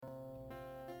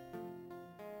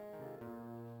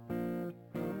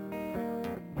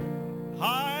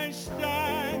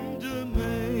stand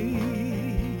amazed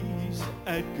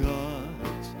at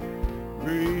God's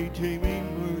redeeming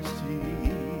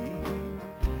mercy,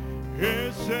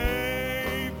 His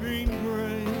saving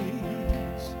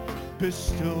grace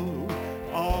bestowed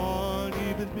on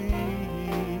even me.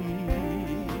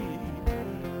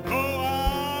 Though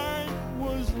I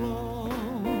was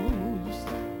lost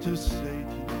to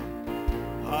Satan,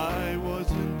 I was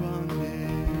in bondage,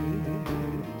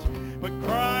 but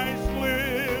Christ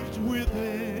lives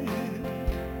within.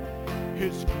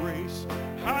 His grace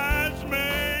has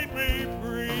made me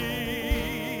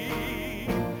free.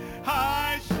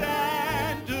 I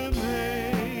stand amazed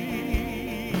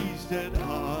that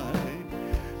I'm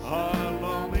a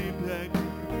lonely beggar,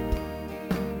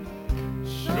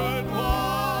 should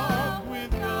walk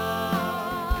with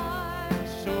God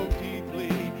so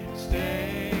deeply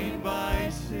stained by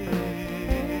sin.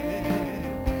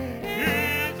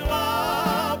 His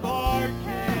love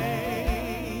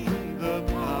overcame the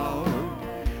power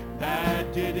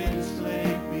that did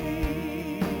enslave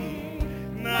me.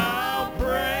 Now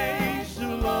praise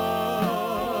the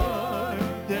Lord,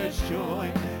 there's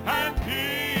joy and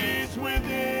peace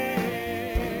within.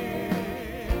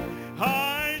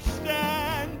 I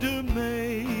stand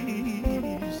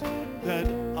amazed that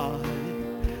I'm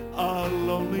a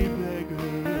lonely beggar,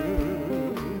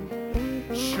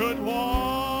 should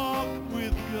walk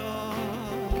with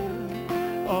God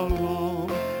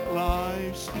along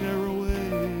life's narrow way.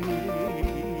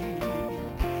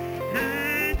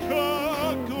 He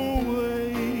took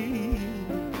away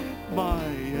my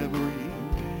every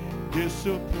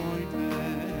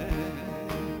disappointment,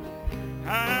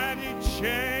 and He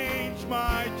changed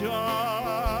my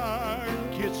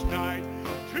darkest night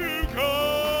to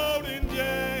golden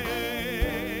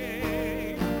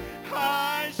day.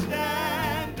 I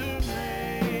stand amazed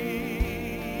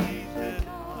that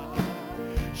God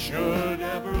should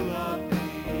ever love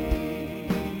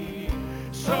me.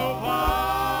 So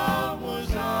far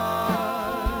was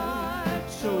I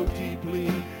so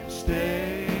deeply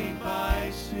stained by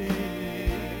sin.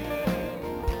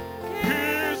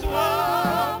 His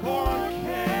love overcame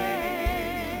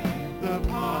the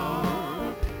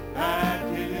power that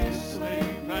did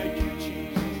enslave. Thank you,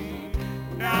 Jesus.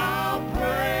 Now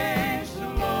praise the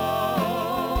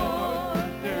Lord,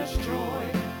 there's joy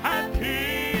and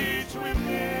peace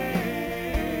within.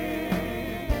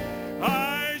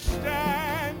 I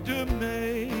stand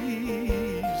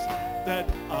amazed that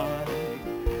I'm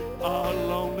a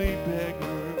lonely beggar,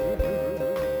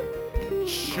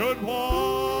 should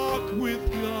walk with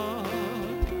God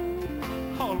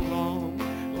along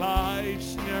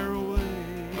life's narrow way.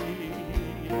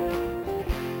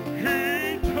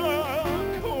 He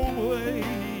took away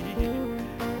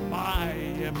my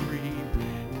every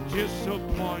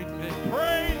disappointment,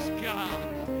 praise God,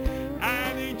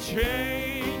 and He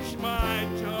changed my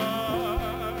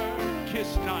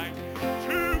darkest night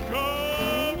to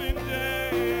golden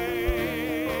day.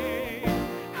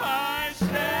 I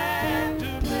stand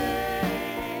amazed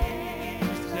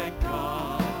that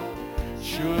God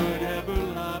should ever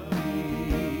love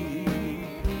me.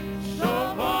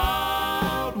 So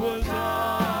proud was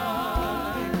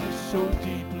I, so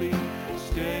deeply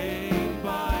stained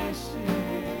by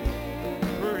sin.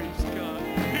 Praise God.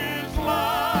 His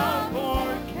love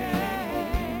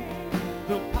overcame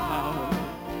the power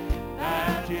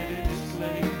that did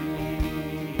enslave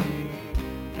me.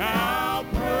 Now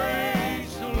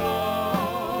praise the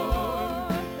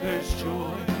Lord, there's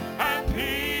joy and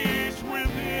peace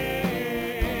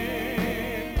within.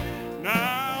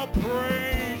 Now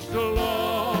praise the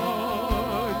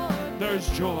Lord, there's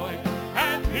joy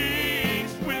and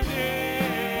peace within.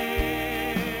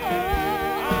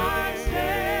 I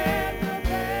stand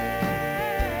amazed.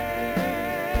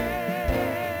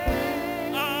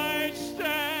 I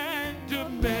stand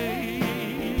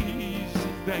amazed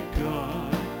that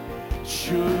God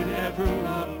should ever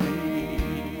love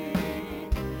me.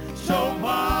 So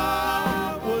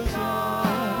far was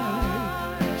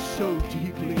I so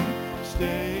deeply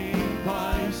stained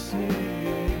by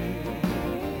sin.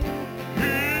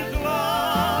 His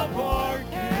love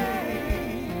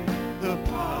overcame the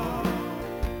power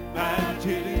that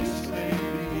did enslave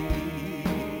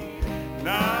me.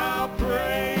 Now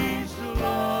praise the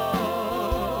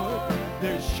Lord,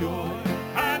 there's joy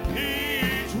and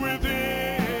peace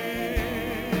within.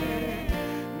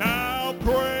 Now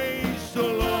praise the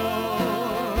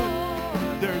Lord,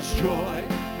 there's joy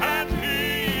and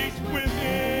peace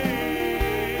within.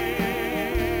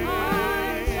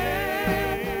 I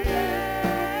stand amazed.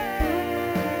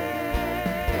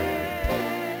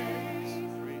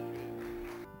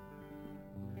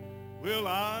 Well,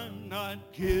 I'm not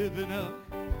giving up.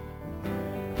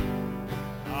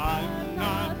 I'm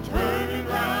not turning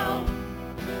around.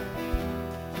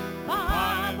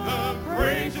 By the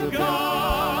grace of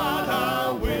God,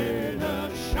 I'll win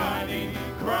a shining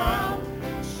crown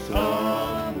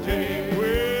someday.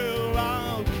 Well,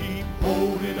 I'll keep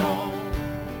holding on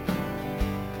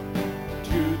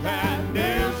to that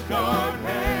nail-scarred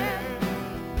hand.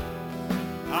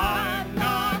 I'm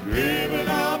not giving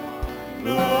up.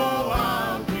 No,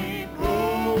 I'll keep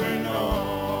going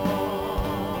on.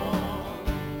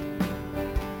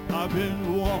 I've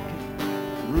been walking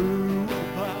through a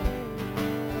valley,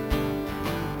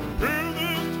 through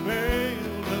this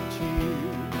vale of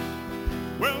tears.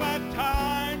 Well, at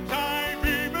times I've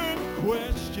even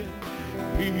questioned,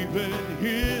 even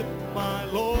if my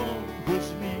Lord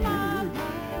was near.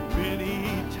 Many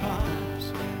times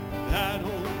that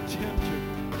old tempter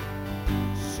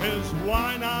says,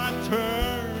 why not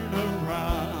turn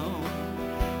around?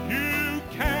 You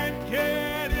can't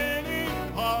get any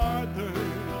farther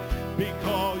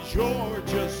because you're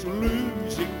just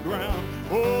losing ground.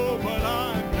 Oh, but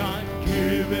I'm not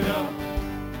giving up.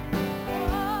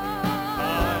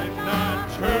 I'm not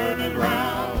turning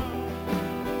around.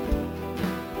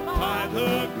 By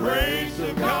the grace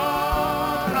of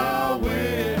God, I'll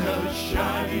win a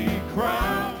shiny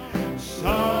crown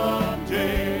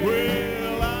someday.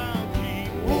 Well, I'll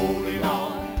keep holding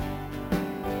on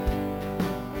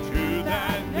to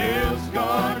that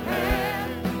nail-scarred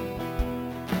hand.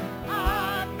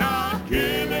 I'm not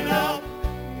giving up.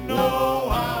 No,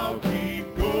 I'll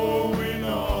keep going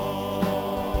on.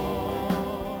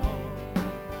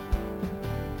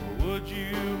 Would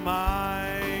you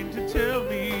mind to tell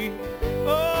me,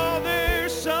 oh,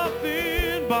 there's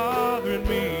something bothering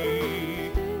me?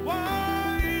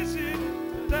 Why is it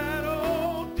that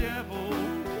old devil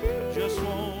just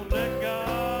won't let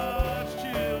God's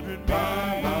children be?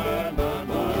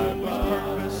 Whose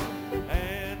purpose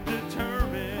and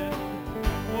determined,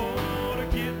 oh, to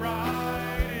get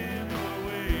right in the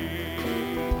way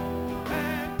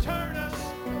and turn us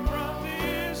from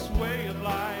this way of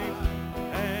life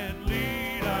and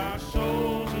lead our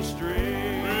souls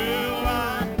astray. Well,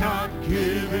 I'm not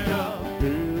giving up.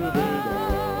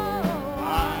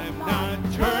 I'm not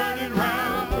turning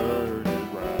round.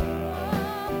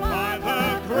 By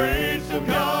the grace of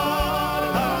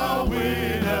God, I'll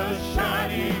win a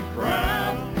shiny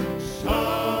crown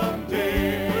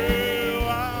someday. Well,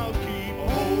 I'll keep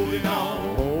holding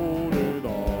on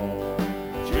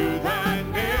to that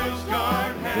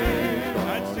nail-scarred hand.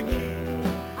 That's the key.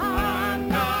 I'm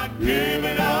not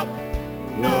giving up.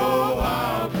 No,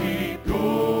 I'll keep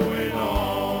going on.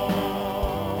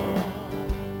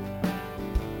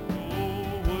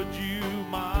 Oh, would you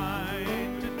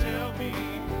mind to tell me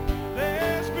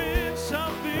there's been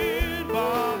something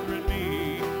bothering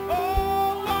me?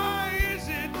 Oh, why is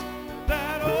it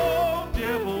that old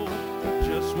devil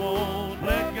just won't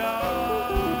let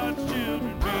God's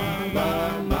children be? He's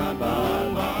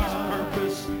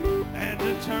purpose and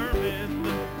determined,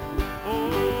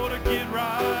 oh, to get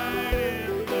right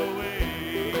in the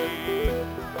way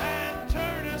and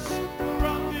turn us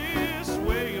from this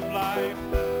way of life,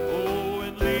 oh,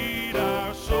 and lead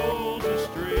our souls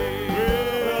astray.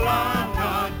 Well, I'm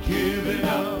not giving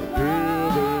up.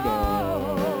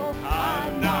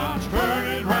 I'm not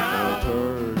turning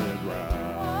round.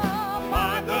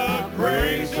 By the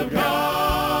grace of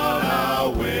God,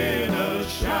 I'll win a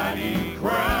shiny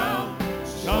crown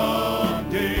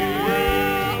someday.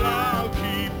 Well, I'll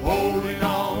keep holding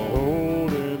on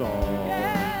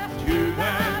to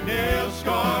that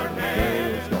nail-scarred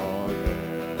hand.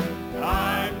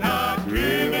 I'm not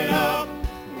giving up.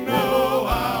 No,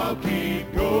 I'll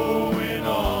keep going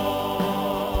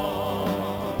on.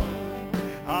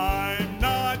 I'm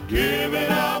not giving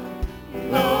up.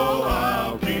 No,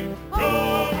 I'll keep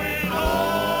going on.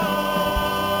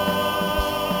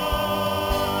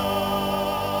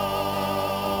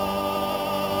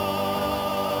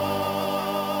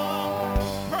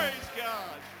 Praise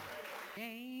God.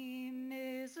 Shame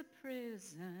is a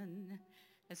prison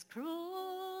as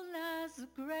cruel as the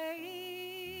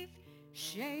grave.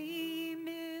 Shame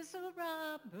is a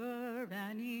robber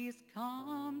and he's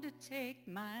come to take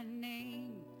my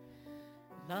name.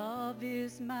 Love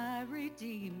is my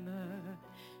redeemer,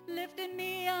 lifting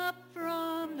me up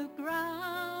from the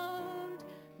ground.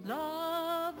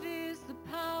 Love is the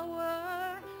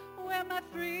power where my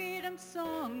freedom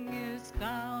song is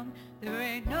found. There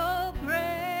ain't no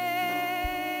grave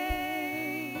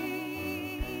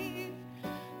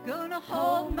gonna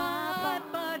hold my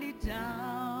body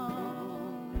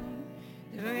down.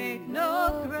 There ain't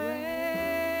no grave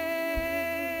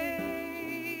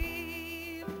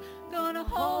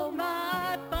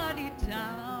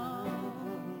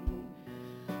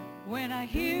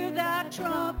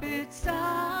trumpet sound,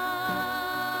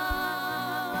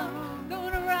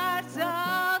 gonna rise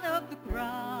out of the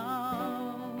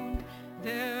ground.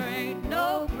 There ain't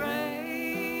no grave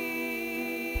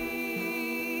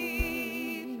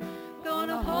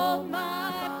gonna hold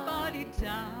my body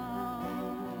down.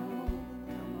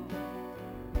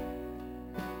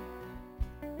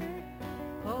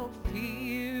 Oh,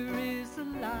 fear is a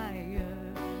liar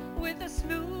with a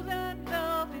smooth and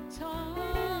velvet tongue.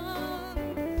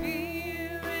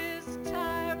 Fear is a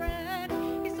tyrant,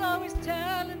 he's always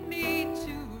telling me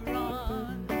to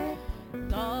run.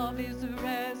 Love is a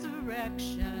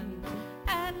resurrection,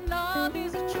 and love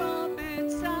is a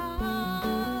trumpet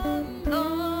sound.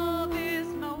 Love is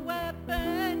my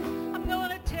weapon, I'm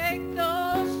gonna take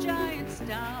those giants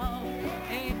down.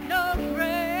 Ain't no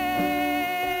grave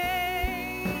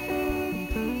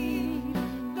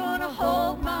gonna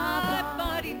hold my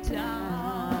body down.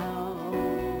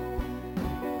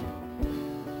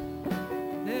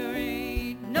 There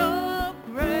ain't no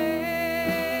grave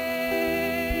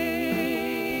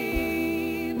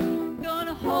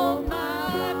gonna hold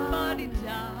my body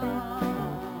down.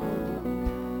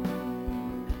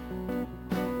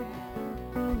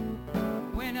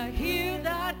 When I hear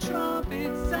that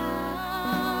trumpet sound,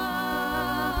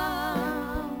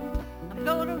 I'm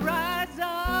gonna rise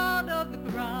out of the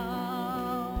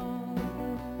ground.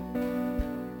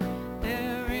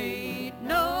 There ain't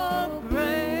no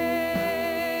grave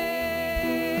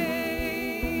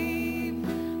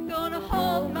gonna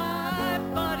hold my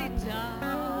body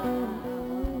down.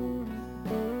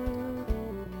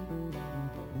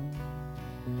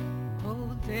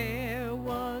 Oh, there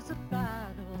was a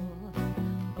battle,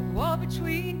 a war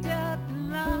between death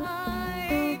and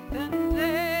life, and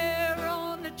there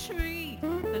on the tree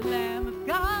the Lamb of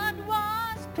God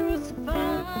was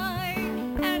crucified,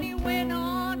 and he went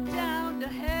on down to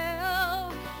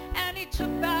hell, and he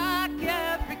took back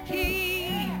every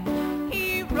key.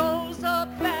 He rose up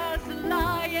as a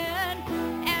lion,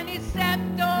 and he set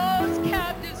those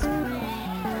captives free.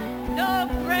 No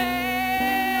grave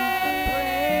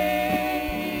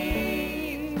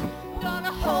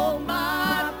gonna hold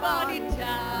my body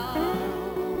down.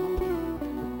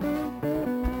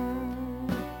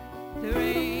 There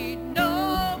ain't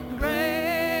no grave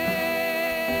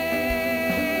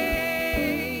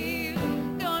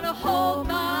gonna hold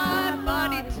my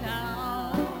body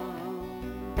down.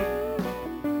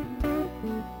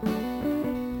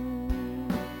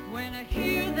 When I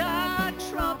hear that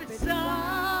trumpet sound,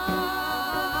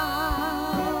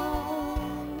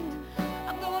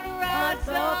 I'm gonna rise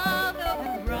out of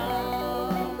the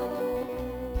ground.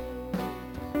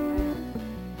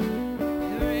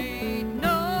 There ain't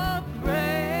no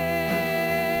grave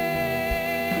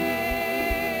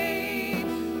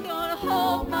gonna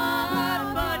hold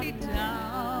my body down.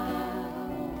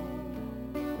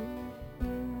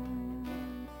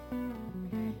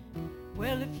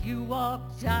 Well, if you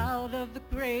walked out of the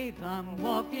grave, I'm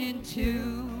walking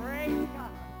too.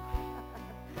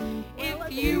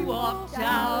 If you walked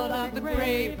out of the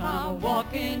grave, I'm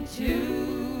walking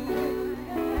too.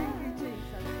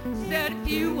 Said if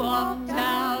you walked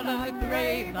out of the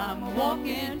grave, I'm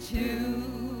walking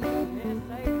too.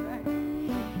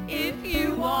 If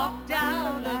you walked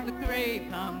out of the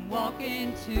grave, I'm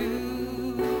walking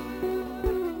too.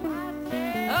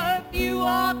 If you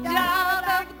walked out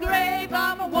of the grave,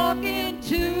 I'm walking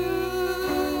too.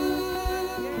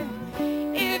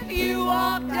 If you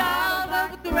walked out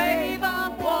of the grave,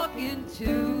 I'm walking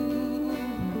too.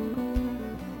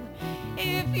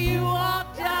 If you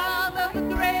walked out of the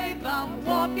grave, I'm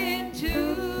walking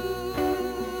too.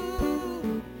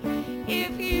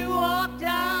 If you walked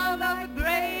out of the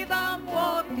grave, I'm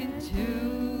walking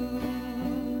too.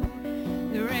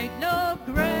 There ain't no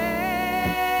grave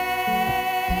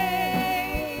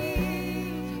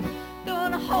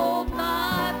gonna hold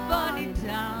my body.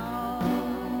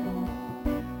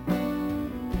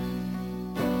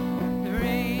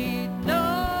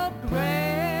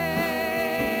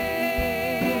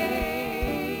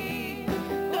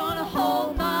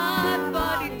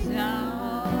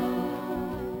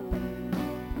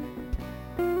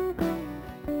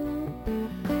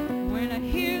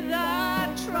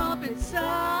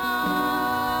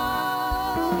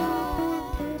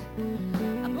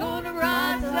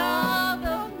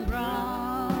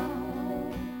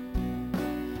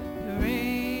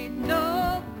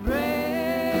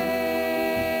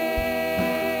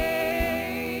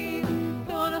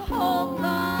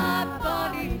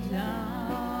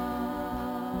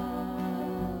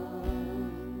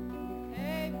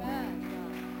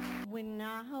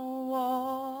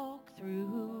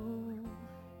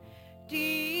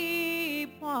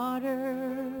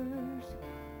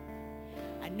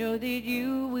 know that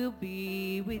you will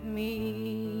be with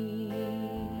me.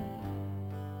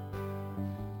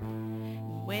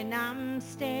 When I'm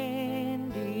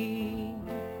standing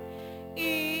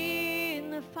in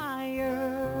the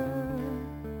fire,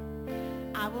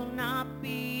 I will not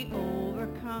be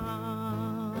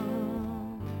overcome.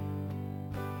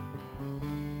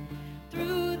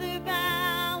 Through the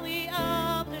valley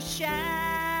of the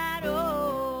shadow,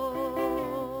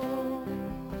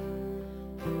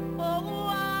 oh,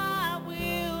 I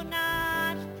will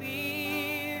not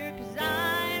fear, 'cause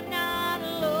I'm not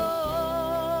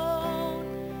alone.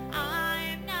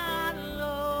 I'm not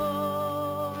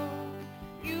alone.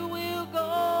 You will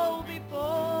go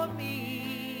before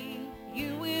me.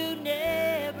 You will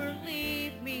never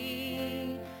leave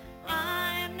me.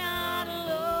 I am not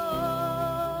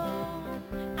alone.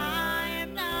 I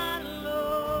am not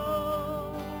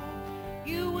alone.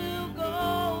 You will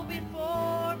go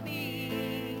before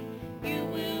me. You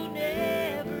will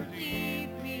never leave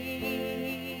me.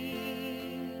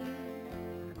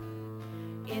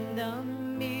 In the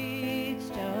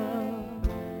midst of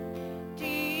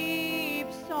deep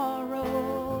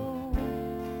sorrow,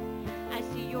 I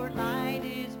see your light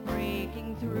is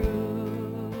breaking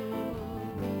through.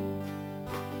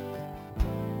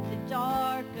 The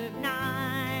dark of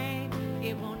night,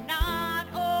 it will not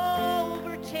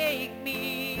overtake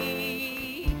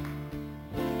me,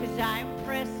 'cause I'm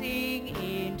pressing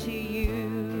into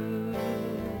you.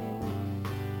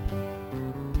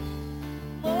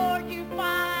 Lord, you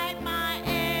fight my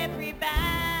every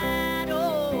battle.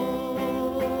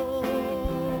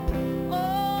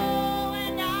 Oh,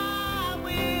 and I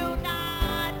will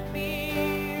not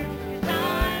fear,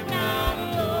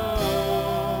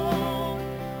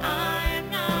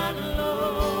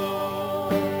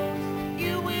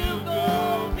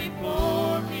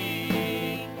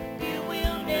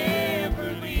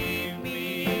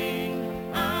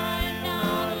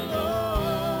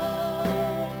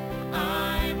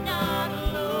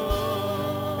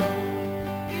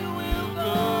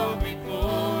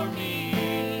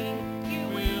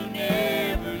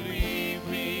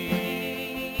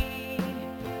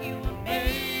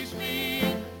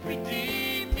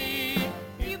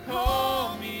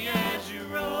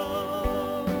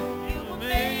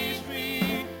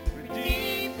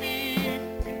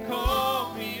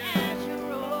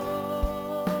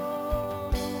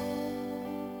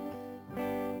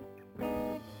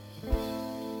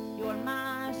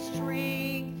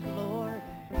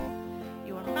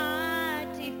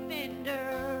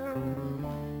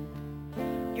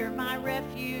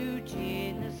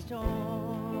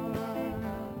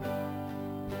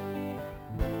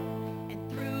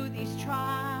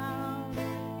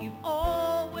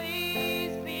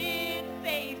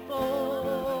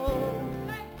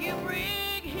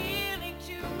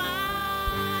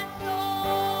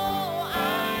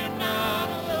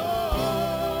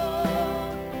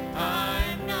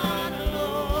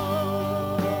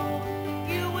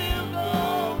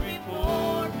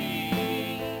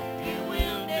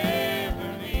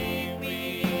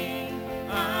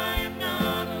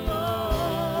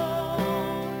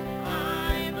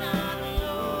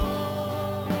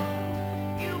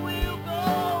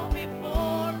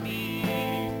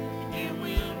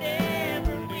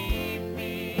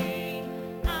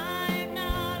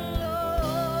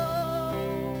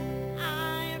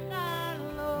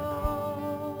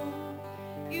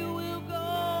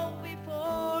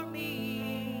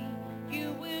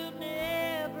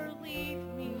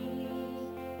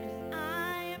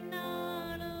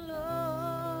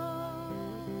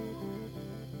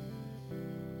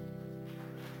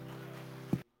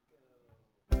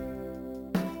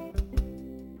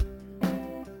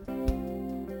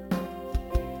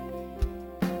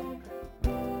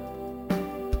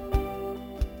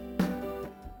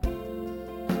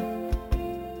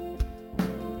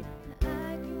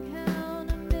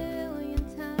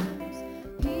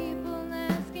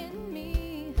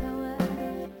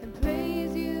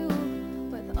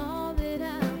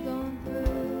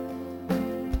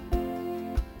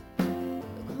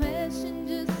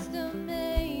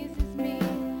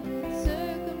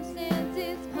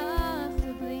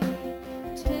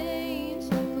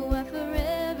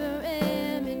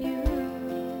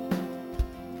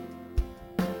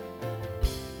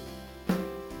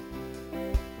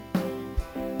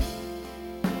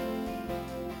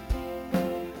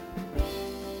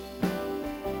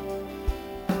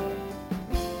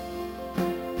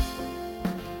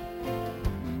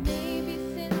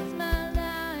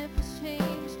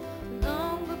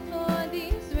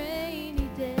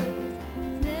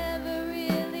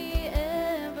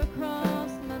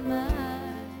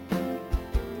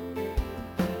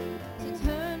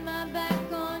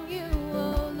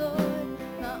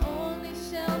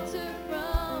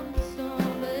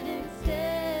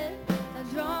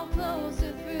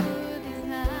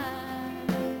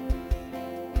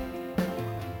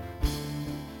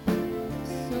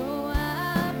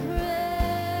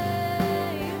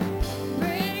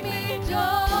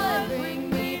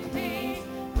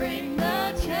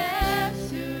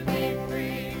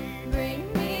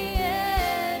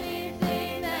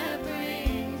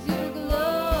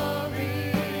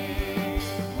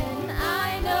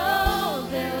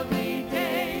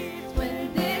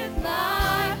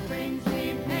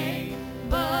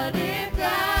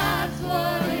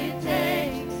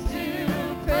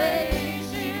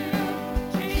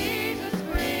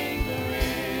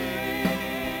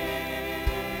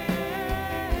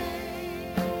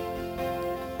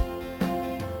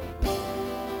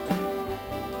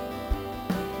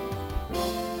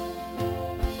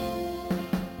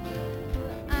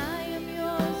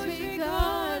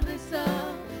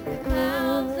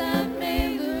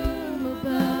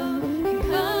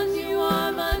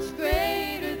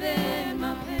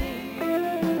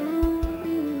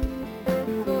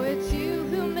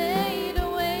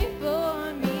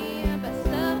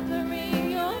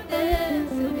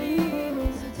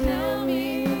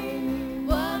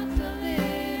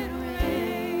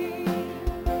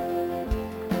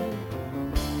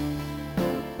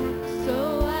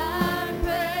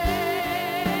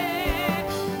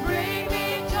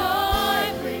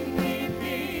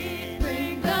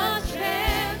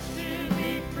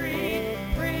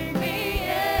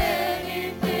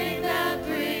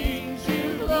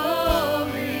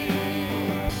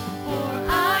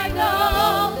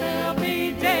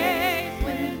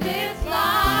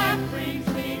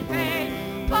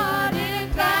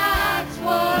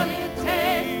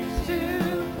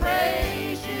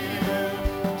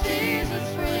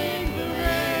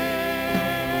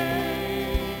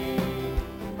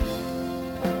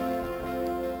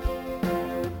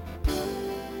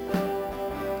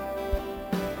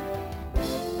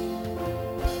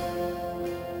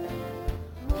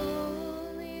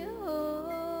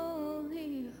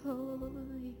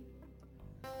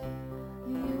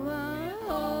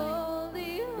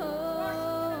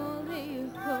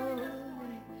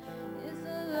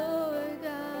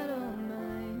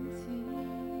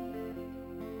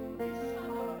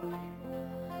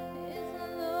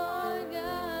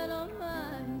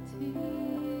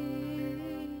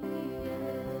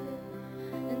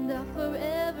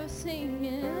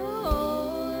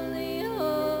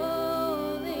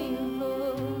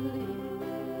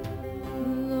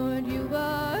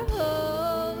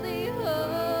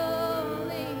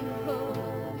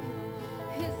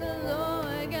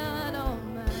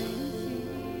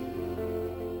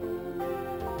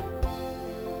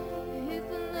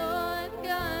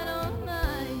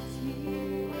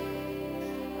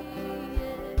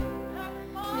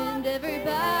 sound,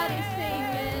 everybody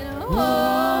singing,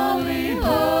 holy,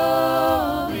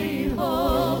 holy,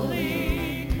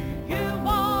 holy. You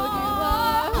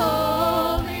are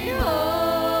holy,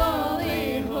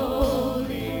 holy,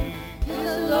 holy. Is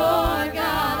the Lord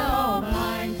God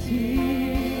Almighty.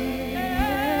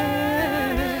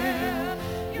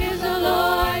 Is the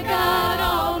Lord God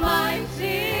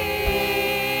Almighty.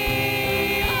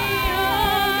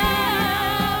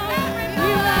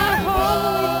 You are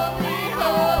holy,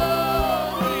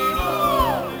 holy,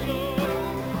 holy.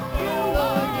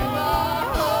 Lord, you are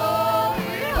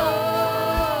holy,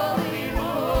 holy,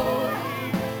 holy.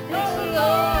 It's the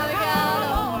Lord God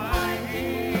Almighty.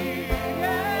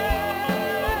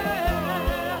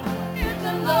 It's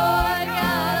the Lord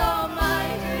God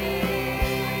Almighty.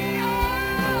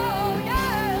 Oh,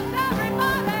 yes,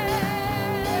 everybody.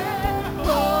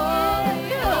 Holy,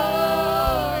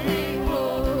 holy,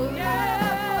 holy.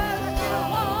 Yes, you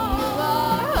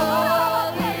are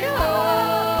holy,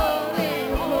 holy,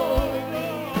 holy.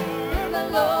 It's the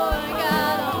Lord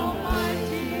God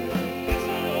Almighty.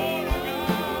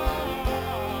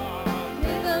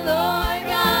 It's the Lord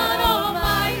God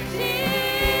Almighty.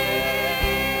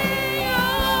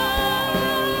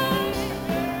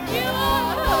 You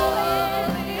are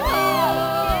holy, holy,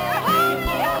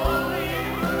 holy.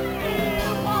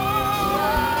 You are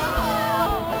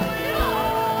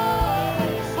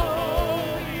holy,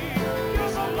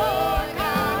 You're the Lord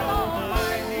God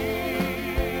Almighty.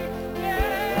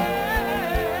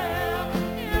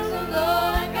 You're the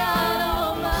Lord God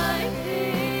Almighty.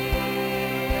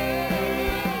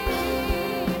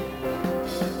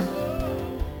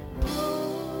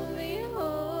 Holy,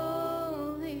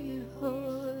 holy,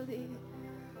 holy.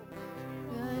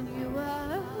 God, you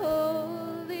are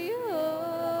holy,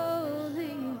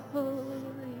 holy,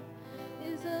 holy.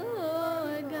 Is the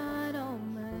Lord God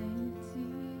Almighty.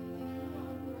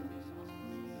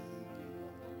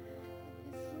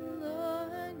 Is the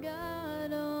Lord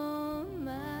God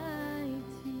Almighty.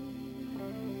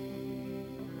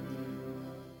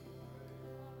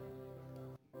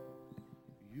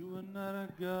 You are not a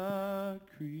God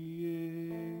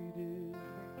created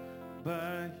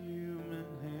by human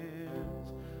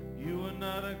hands. You are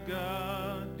not a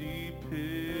God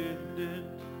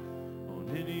dependent on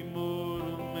any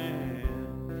mortal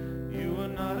man. You are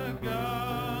not a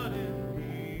God in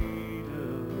need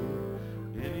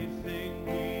of anything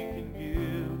we can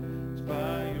give. It's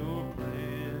by your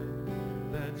plan.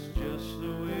 That's just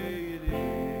the way it is.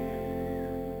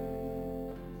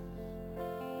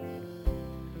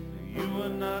 You are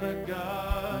not a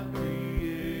God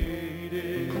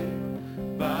created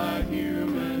by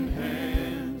human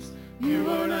hands. You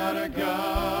are not a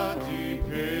God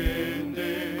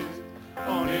dependent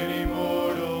on any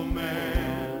mortal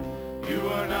man. You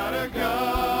are not a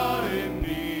God in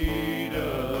need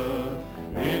of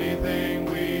anything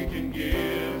we can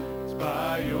give. It's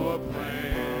by your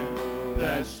plan.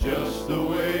 That's just the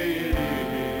way it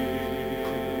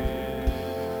is.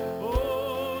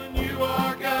 Oh, and you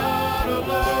are God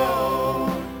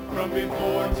alone. From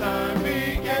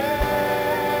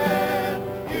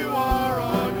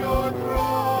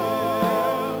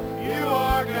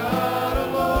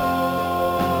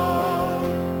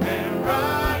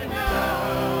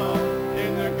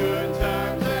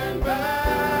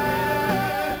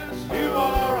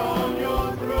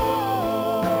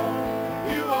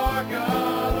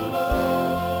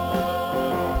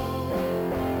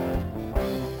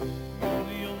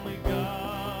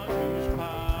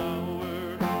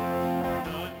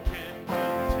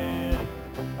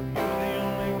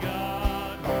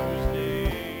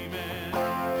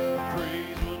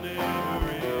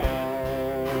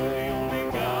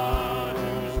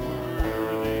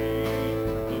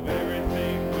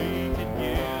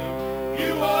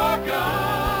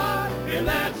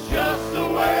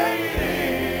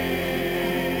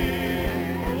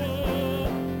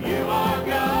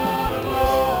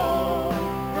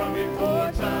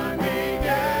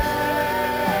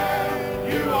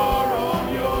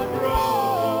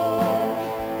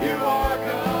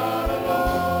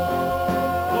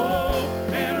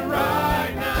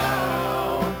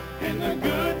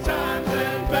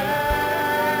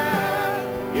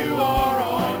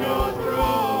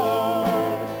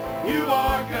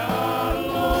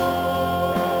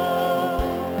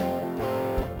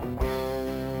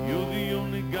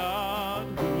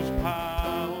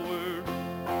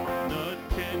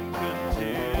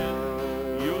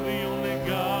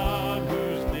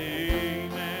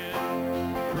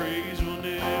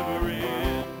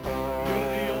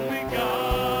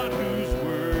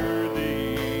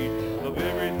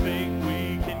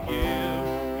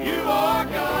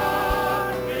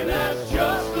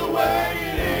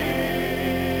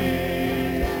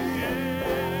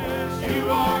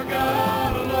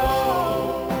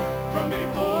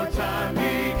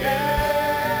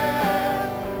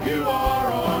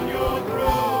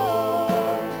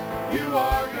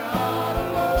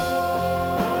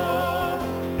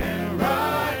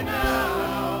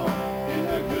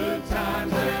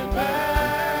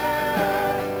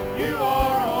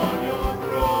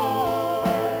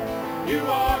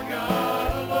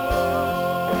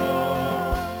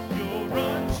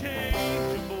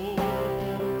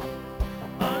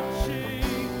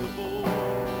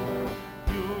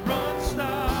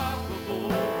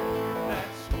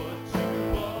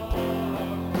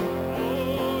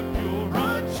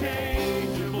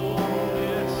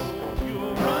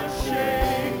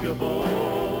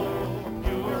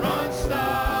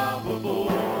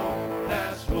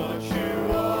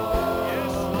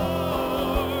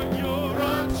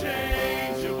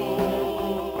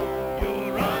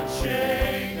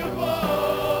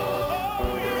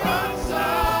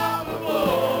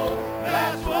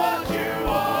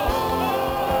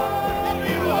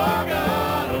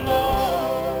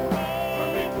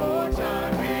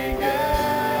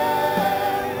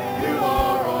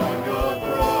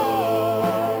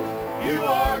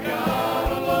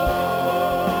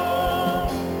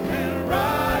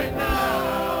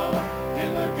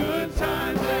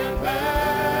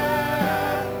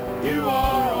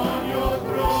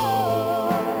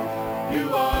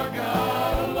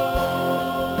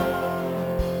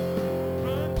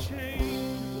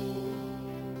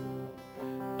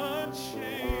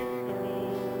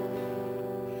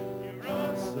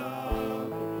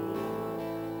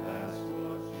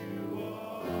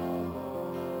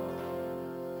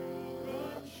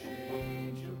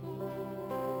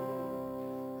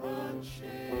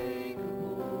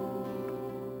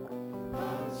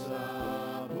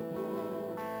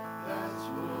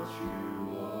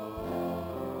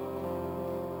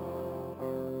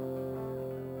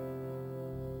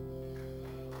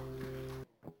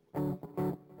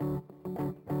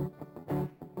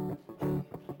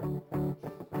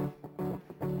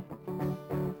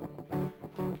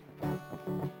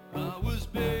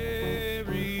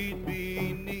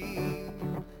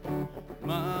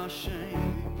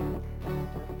shame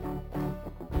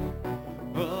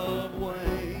of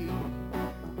weight.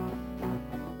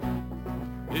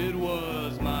 It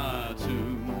was my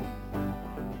tomb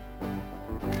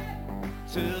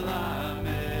till I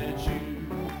met you.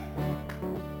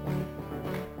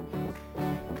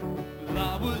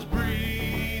 I was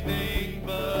breathing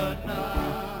but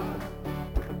not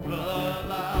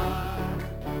alive.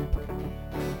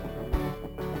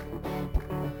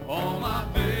 All my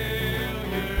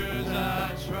failures I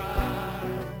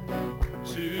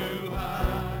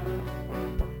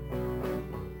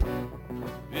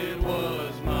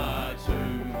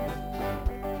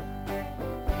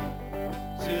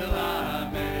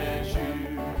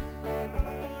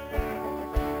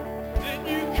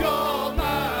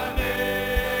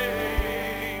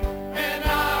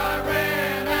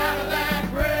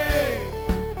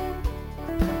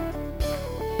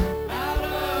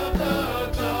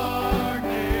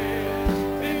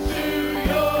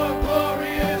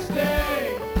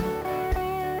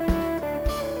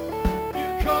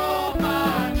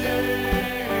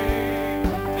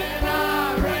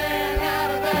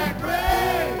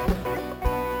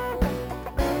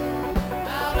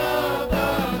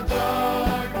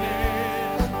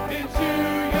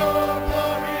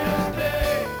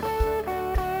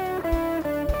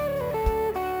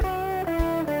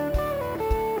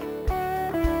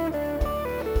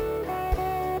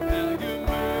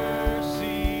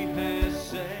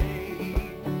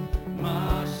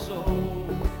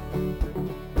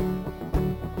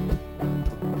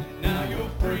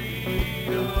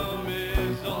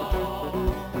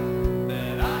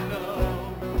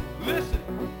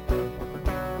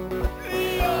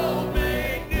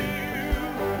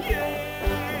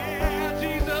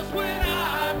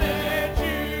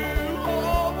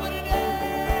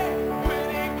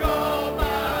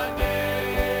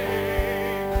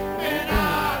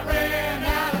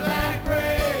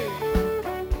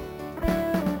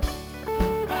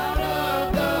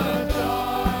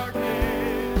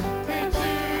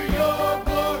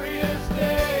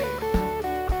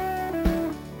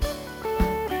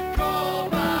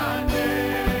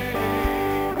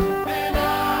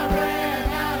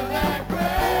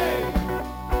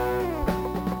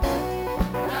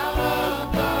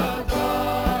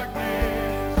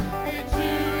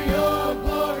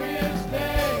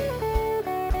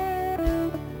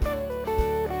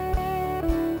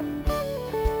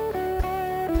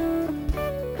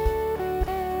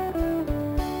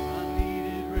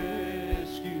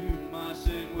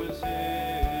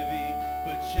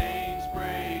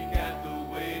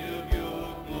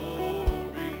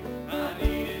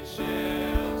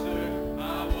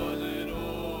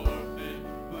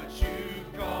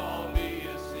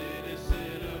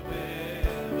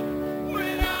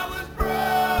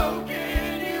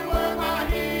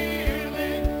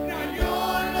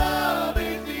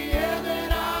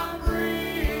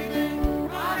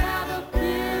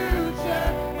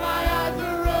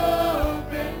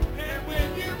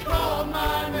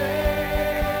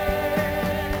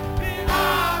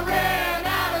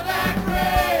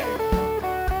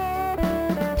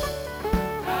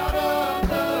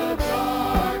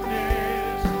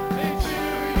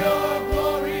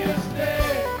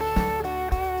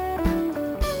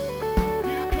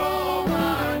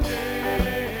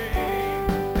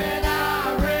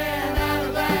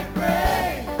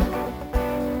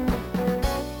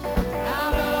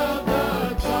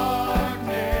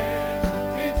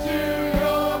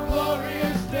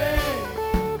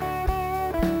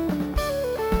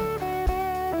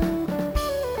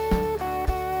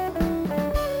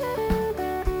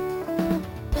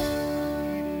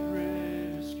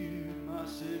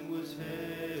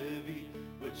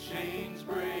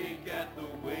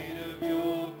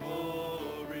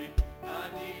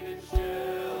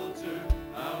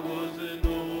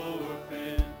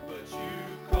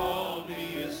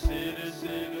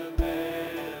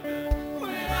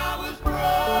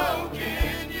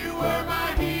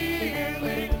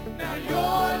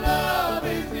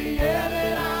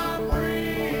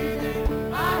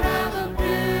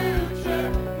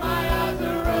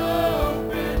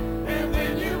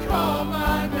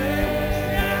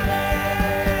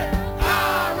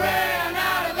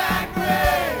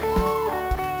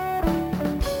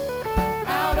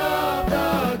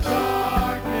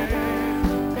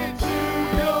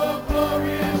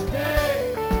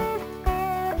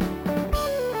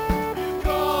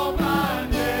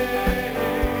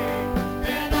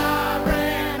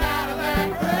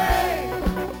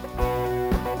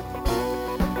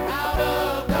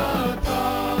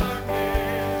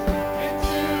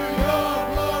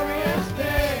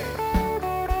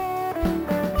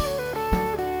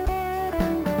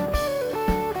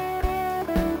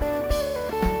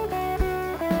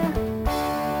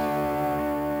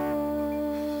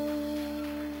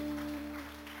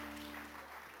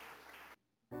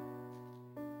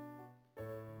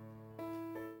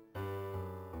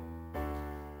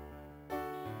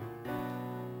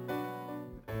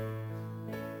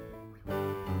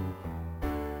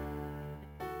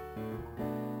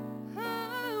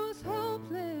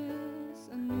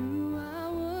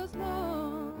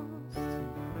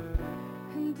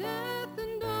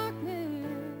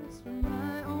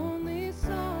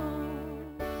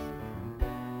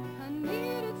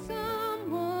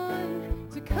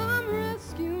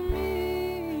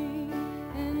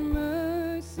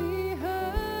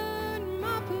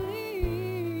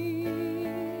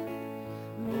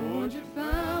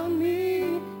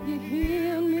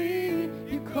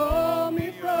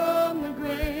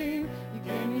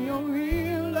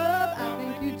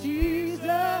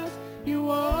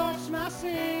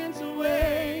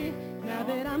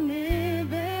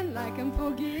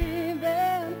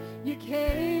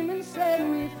came and set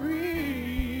me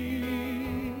free.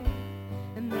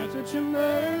 And that's what your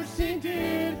mercy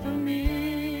did for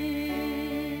me.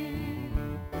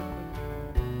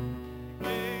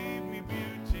 Gave me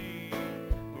beauty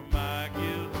for my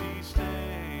guilty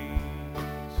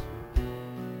stains.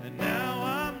 And now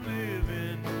I'm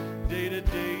living day to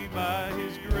day by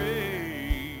his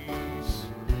grace.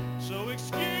 So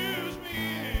excuse me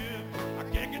if I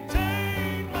can't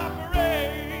contain my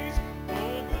praise.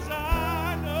 Oh, 'cause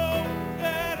I know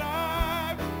that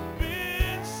I've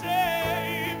been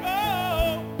saved.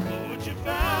 Oh, Lord, you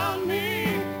found me.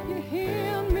 You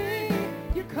healed me,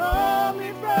 you called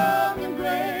me from the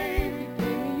grave. You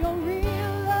gave me your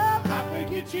real love. I thank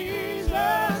you,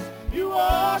 Jesus. You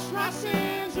washed my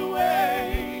sins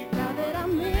away. Now that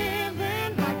I'm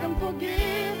living like I'm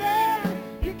forgiven,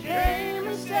 you came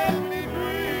and set me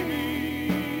free.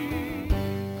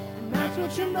 And that's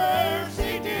what your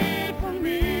mercy did for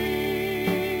me.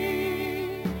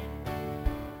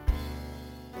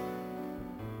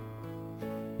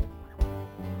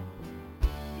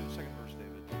 Do the second verse,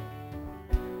 David.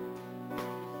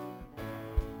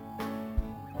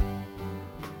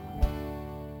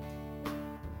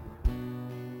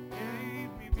 Gave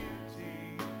me beauty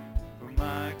for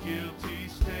my guilty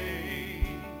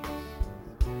stains.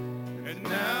 And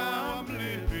now I'm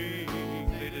living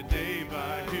day to day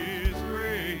by his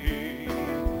grace.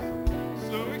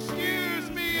 So excuse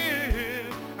me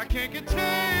if I can't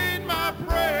contain my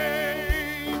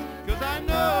praise, 'cause I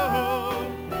know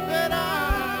that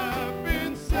I've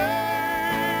been saved.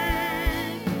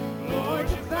 Lord,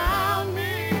 you found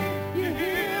me, you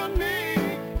healed me,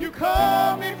 you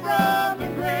called me from the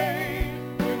grave.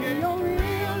 You gave your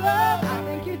real love. I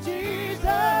thank you,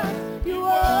 Jesus. You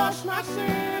washed my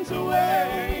sins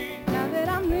away. Now that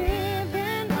I'm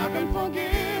living, I've been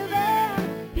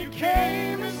forgiven. You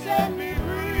came and set me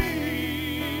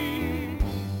free.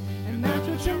 And that's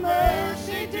what your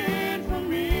mercy did for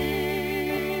me.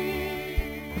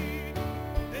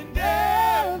 And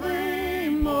every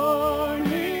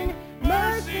morning,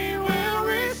 mercy will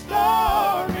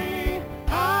restore me.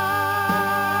 I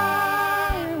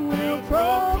will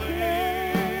proclaim.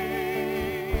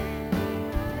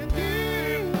 And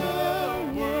in the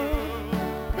world,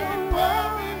 don't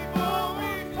worry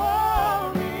for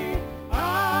me. I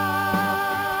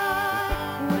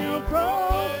will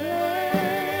proclaim.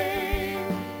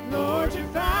 Lord, you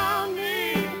found me,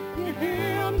 you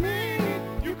healed me,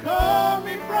 you called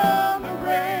me from the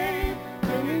grave.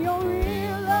 Give me your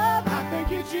real love. I thank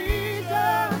you,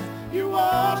 Jesus, you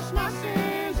washed my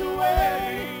sins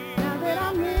away. Now that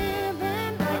I'm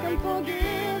living like I'm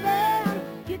forgiven,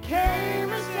 You came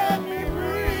and set me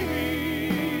free.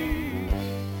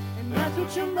 and that's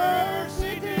what your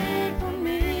mercy did for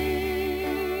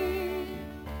me.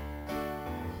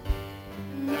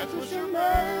 And that's what your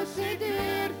mercy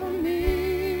did for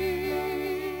me.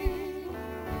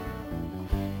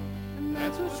 And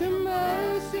that's what your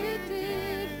mercy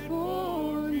did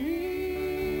for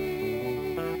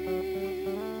me.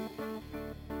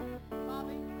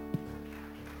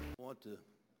 I want to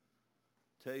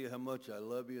tell you how much I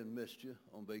love you and missed you.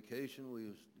 On vacation, we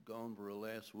was gone for the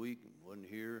last week and wasn't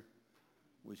here.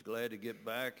 We was glad to get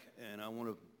back, and I want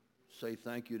to say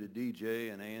thank you to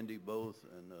DJ and Andy both,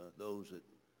 and those that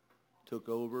took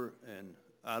over. And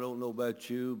I don't know about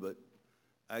you, but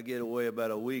I get away about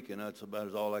a week, and that's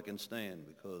about all I can stand,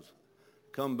 because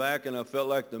come back and I felt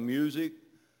like the music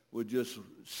was just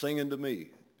singing to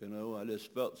me. You know, I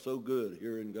just felt so good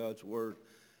hearing God's word.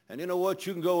 And you know what?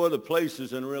 You can go other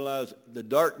places and realize the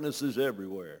darkness is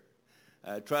everywhere.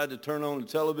 I tried to turn on the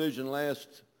television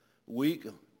last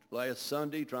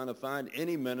Sunday, trying to find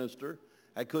any minister.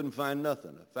 I couldn't find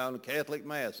nothing. I found a Catholic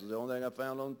Mass. It's the only thing I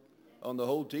found on the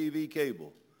whole TV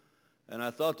cable. And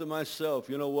I thought to myself,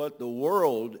 you know what? The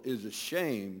world is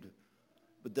ashamed,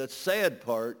 but the sad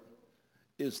part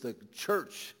is the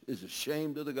church is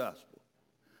ashamed of the gospel.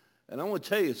 And I want to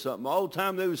tell you something. All the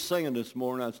time they were singing this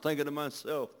morning, I was thinking to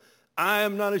myself, I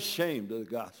am not ashamed of the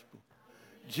gospel.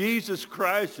 Jesus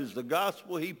Christ is the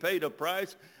gospel. He paid a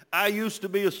price. I used to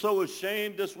be so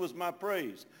ashamed. This was my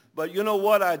praise. But you know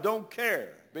what? I don't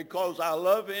care, because I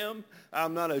love him.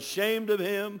 I'm not ashamed of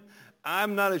him.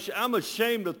 I'm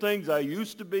ashamed of things I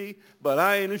used to be, but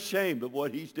I ain't ashamed of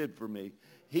what he's did for me.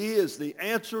 He is the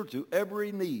answer to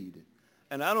every need.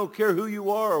 And I don't care who you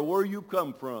are or where you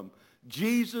come from.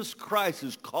 Jesus Christ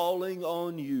is calling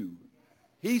on you.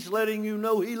 He's letting you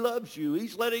know he loves you.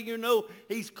 He's letting you know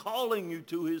he's calling you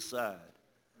to his side.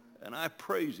 And I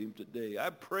praise him today. I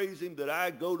praise him that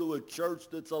I go to a church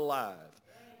that's alive.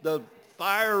 The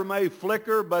fire may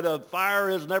flicker, but a fire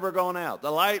is never gone out.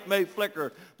 The light may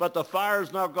flicker, but the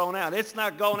fire's not gone out. It's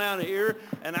not gone out here,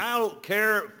 and I don't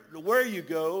care where you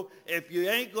go. If you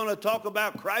ain't going to talk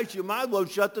about Christ, you might as well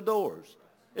shut the doors.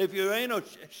 If you ain't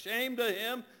ashamed of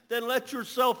him, then let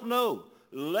yourself know.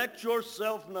 Let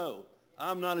yourself know.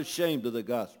 I'm not ashamed of the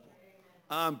gospel.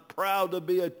 I'm proud to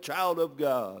be a child of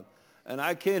God. And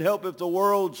I can't help if the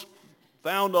world's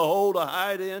found a hole to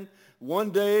hide in. One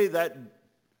day that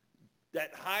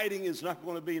hiding is not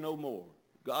going to be no more.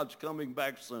 God's coming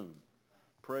back soon.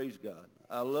 Praise God.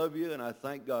 I love you and I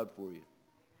thank God for you.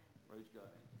 Praise God.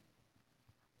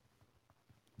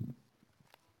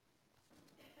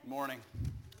 Good morning.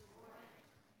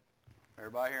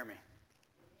 Everybody hear me?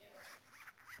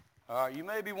 All right, you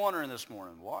may be wondering this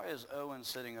morning, why is Owen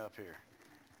sitting up here?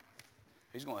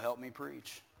 He's going to help me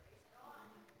preach.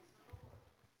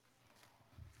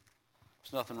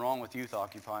 There's nothing wrong with youth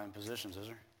occupying positions, is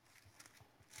there?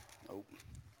 Nope.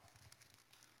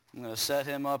 I'm going to set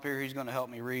him up here. He's going to help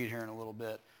me read here in a little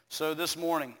bit. So this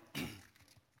morning,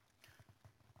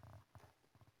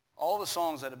 all the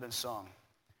songs that have been sung,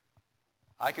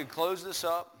 I could close this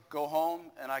up, go home,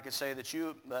 and I could say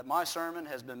that my sermon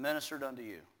has been ministered unto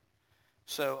you.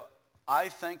 So I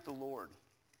thank the Lord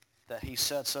that he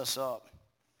sets us up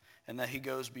and that he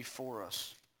goes before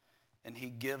us and he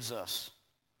gives us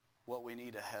what we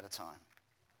need ahead of time.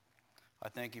 I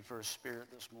thank you for his spirit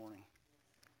this morning.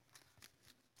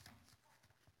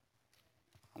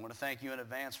 I'm going to thank you in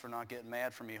advance for not getting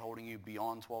mad for me holding you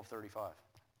beyond 12:35.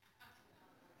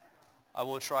 I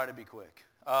will try to be quick.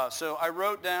 So I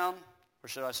wrote down, or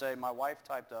should I say my wife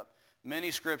typed up,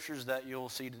 many scriptures that you'll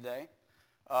see today.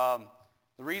 The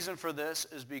reason for this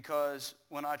is because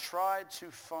when I tried to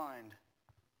find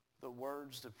the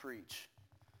words to preach,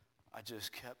 I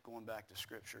just kept going back to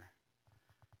Scripture,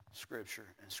 Scripture,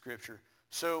 and Scripture.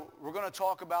 So we're going to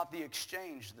talk about the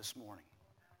exchange this morning.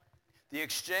 The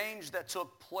exchange that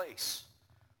took place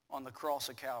on the cross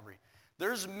of Calvary.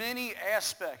 There's many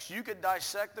aspects. You could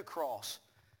dissect the cross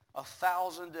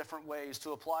 1,000 different ways,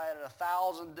 to apply it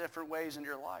 1,000 different ways in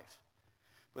your life.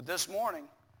 But this morning,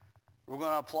 we're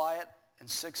going to apply it in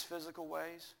 6 physical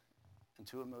ways and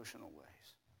 2 emotional ways.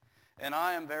 And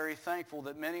I am very thankful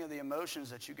that many of the emotions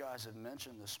that you guys have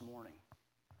mentioned this morning,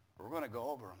 we're going to go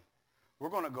over them. We're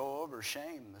going to go over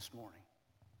shame this morning.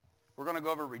 We're going to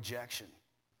go over rejection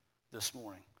this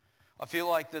morning. I feel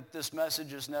like that this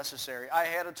message is necessary. I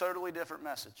had a totally different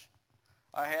message.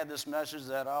 I had this message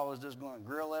that I was just going to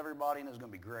grill everybody and it was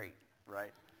going to be great,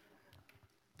 right?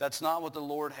 That's not what the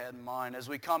Lord had in mind. As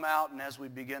we come out and as we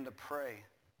begin to pray,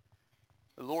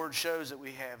 the Lord shows that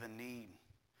we have a need.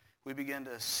 We begin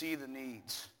to see the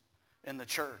needs in the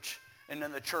church and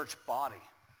in the church body,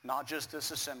 not just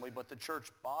this assembly, but the church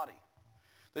body.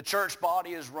 The church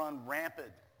body is run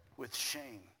rampant with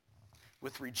shame,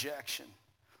 with rejection,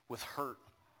 with hurt.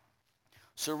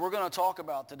 So we're going to talk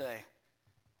about today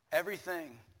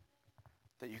everything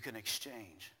that you can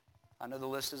exchange. I know the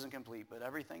list isn't complete, but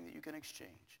everything that you can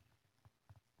exchange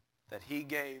that he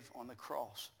gave on the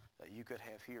cross that you could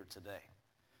have here today.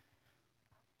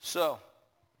 So,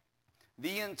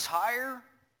 the entire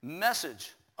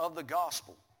message of the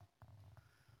gospel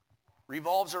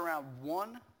revolves around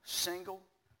one single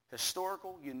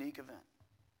historical, unique event.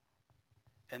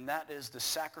 And that is the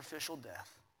sacrificial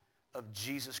death of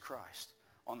Jesus Christ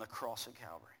on the cross of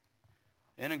Calvary.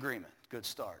 In agreement. Good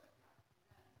start.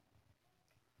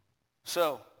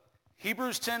 So,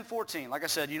 Hebrews 10:14. Like I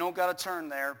said, you don't got to turn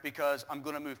there because I'm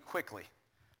going to move quickly.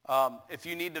 If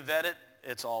you need to vet it,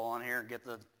 it's all on here. Get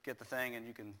the thing and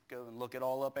you can go and look it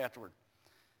all up afterward.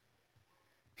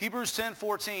 Hebrews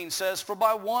 10:14 says, "For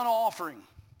by one offering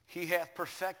he hath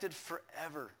perfected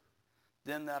forever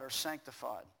them that are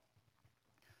sanctified."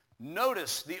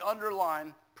 Notice the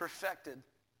underline, perfected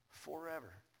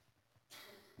forever.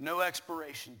 No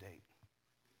expiration date.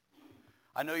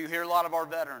 I know you hear a lot of our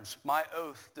veterans, my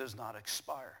oath does not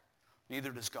expire.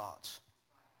 Neither does God's.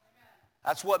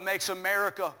 That's what makes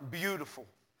America beautiful.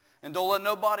 And don't let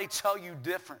nobody tell you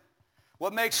different.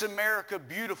 What makes America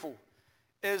beautiful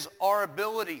is our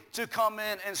ability to come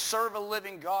in and serve a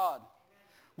living God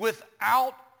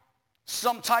without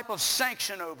some type of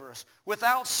sanction over us,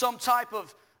 without some type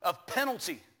of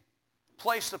penalty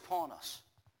placed upon us.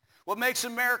 What makes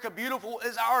America beautiful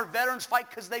is our veterans fight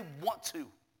because they want to.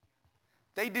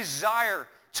 They desire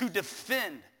to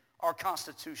defend our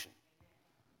Constitution.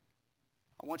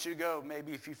 I want you to go,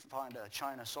 maybe if you find a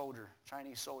Chinese soldier,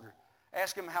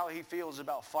 ask him how he feels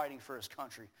about fighting for his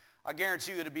country. I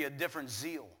guarantee you it'll be a different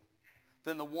zeal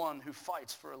than the one who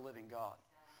fights for a living God,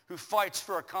 who fights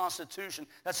for a Constitution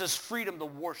that says freedom to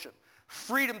worship,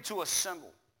 freedom to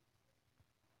assemble.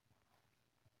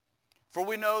 For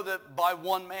we know that by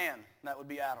one man, that would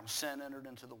be Adam, sin entered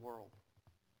into the world.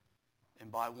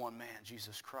 And by one man,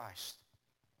 Jesus Christ,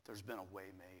 there's been a way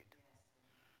made.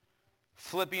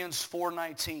 Philippians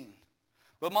 4:19.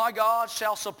 But my God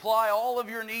shall supply all of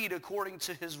your need according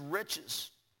to his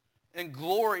riches and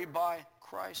glory by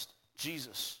Christ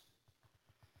Jesus.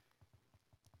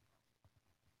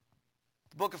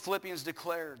 The book of Philippians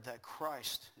declared that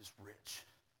Christ is rich.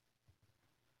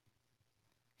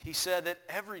 He said that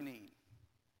every need,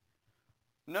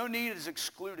 no need is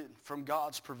excluded from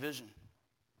God's provision.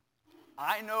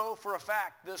 I know for a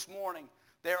fact this morning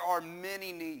there are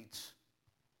many needs.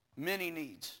 Many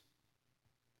needs.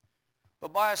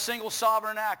 But by a single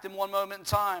sovereign act in one moment in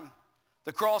time,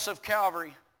 the cross of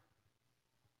Calvary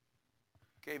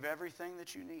gave everything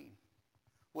that you need.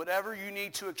 Whatever you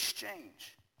need to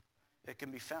exchange, it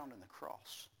can be found in the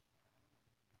cross.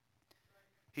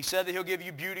 He said that he'll give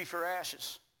you beauty for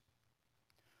ashes.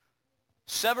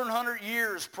 700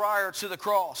 years prior to the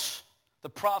cross, the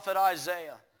prophet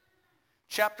Isaiah,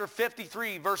 chapter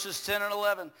 53, verses 10 and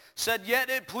 11, said, Yet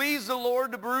it pleased the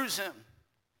Lord to bruise him.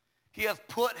 He hath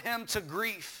put him to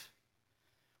grief.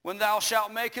 When thou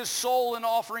shalt make his soul an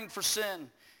offering for sin,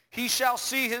 he shall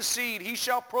see his seed. He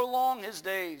shall prolong his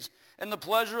days, and the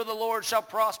pleasure of the Lord shall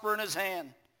prosper in his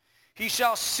hand. He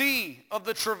shall see of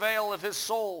the travail of his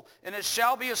soul, and it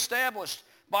shall be established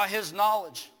by his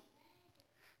knowledge.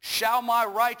 Shall my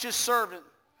righteous servant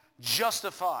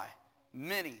justify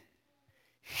many,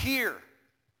 hear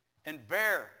and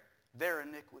bear their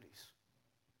iniquities?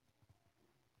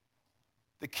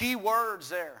 The key words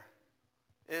there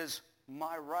is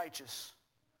my righteous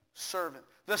servant.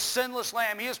 The sinless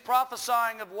lamb. He is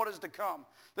prophesying of what is to come.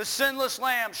 The sinless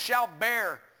lamb shall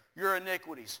bear your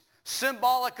iniquities.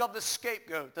 Symbolic of the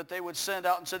scapegoat that they would send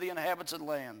out into the inhabited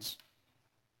lands.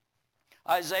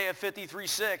 Isaiah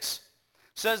 53:6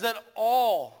 says that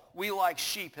all we like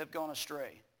sheep have gone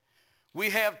astray. We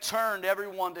have turned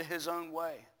everyone to his own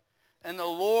way. And the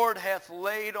Lord hath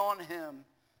laid on him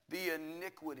the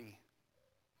iniquity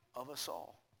of us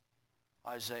all.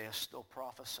 Isaiah still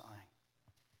prophesying.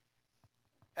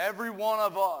 Every one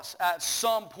of us at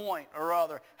some point or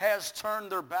other has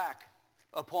turned their back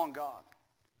upon God.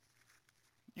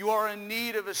 You are in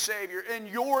need of a Savior, and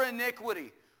your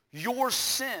iniquity, your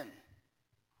sin,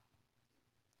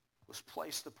 was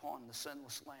placed upon the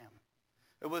sinless lamb.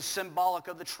 It was symbolic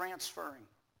of the transferring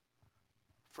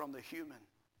from the human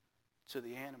to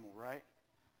the animal, right?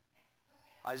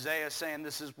 Isaiah is saying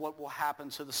this is what will happen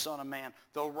to the Son of Man,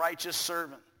 the righteous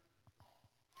servant.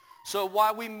 So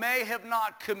while we may have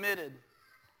not committed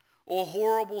a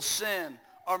horrible sin,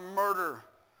 a murder,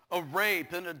 a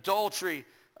rape, an adultery,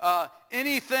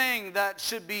 anything that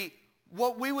should be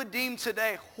what we would deem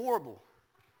today horrible,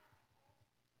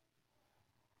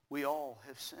 we all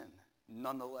have sinned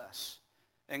nonetheless.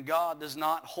 And God does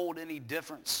not hold any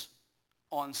difference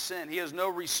on sin. He is no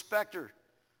respecter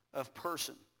of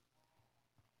person.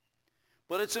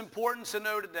 But it's important to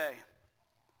know today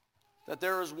that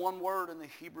there is one word in the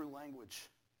Hebrew language.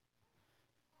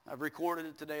 I've recorded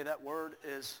it today. That word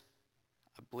is,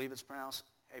 I believe it's pronounced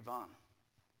Avon.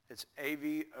 It's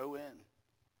A-V-O-N.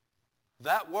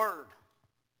 That word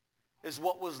is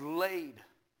what was laid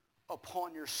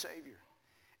upon your Savior.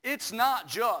 It's not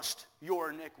just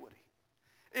your iniquity.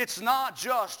 It's not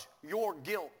just your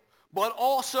guilt, but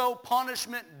also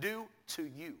punishment due to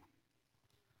you.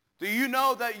 Do you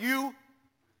know that you,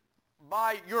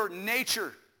 by your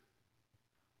nature,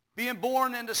 being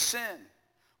born into sin,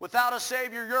 without a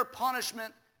Savior, your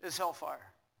punishment is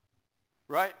hellfire?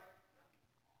 Right?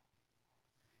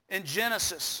 In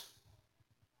Genesis,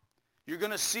 you're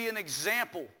going to see an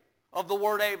example of the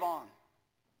word Avon.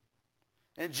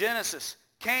 In Genesis,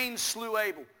 Cain slew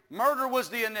Abel. Murder was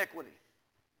the iniquity.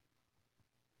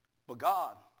 But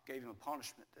God gave him a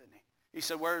punishment, didn't he? He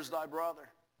said, where's thy brother?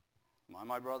 Am I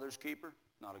my brother's keeper?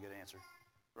 Not a good answer,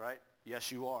 right?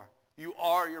 Yes, you are. You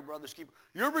are your brother's keeper.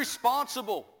 You're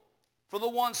responsible for the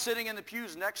one sitting in the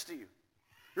pews next to you.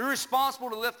 You're responsible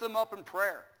to lift them up in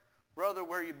prayer. Brother,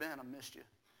 where you been? I missed you.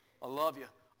 I love you.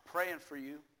 I'm praying for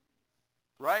you.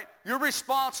 Right? You're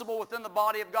responsible within the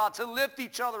body of God to lift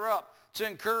each other up, to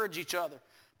encourage each other.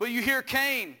 But you hear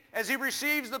Cain, as he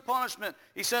receives the punishment,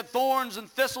 he said, thorns and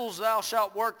thistles thou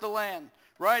shalt work the land.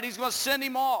 Right? He's going to send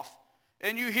him off.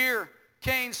 And you hear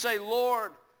Cain say,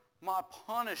 Lord, my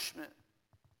punishment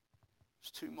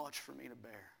is too much for me to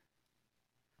bear.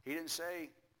 He didn't say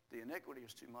the iniquity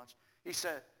is too much. He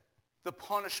said, the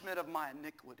punishment of my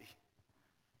iniquity.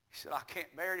 He said, I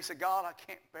can't bear it. He said, God, I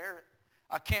can't bear it.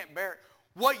 I can't bear it.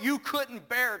 What you couldn't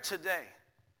bear today,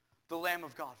 the Lamb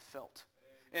of God felt,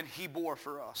 and he bore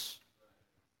for us.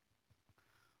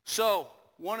 So,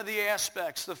 one of the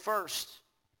aspects, the first,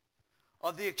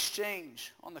 of the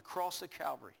exchange on the cross of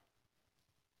Calvary.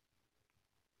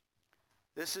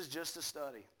 This is just a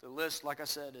study. The list, like I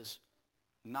said, is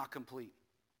not complete.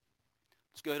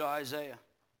 Let's go to Isaiah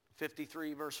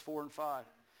 53, verse 4 and 5.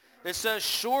 It says,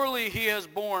 surely he has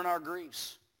borne our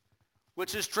griefs,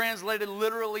 which is translated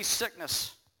literally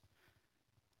sickness,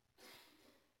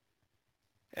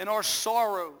 and our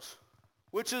sorrows,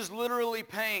 which is literally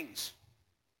pains.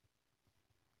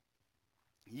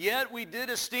 Yet we did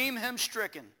esteem him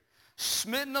stricken,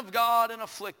 smitten of God and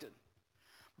afflicted.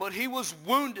 But he was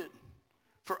wounded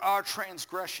for our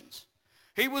transgressions.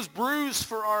 He was bruised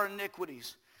for our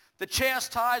iniquities. The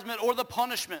chastisement or the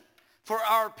punishment for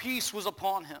our peace was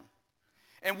upon him.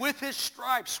 And with his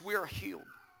stripes we are healed.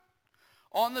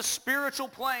 On the spiritual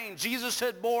plane, Jesus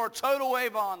had bore total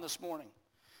Avon this morning.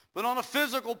 But on a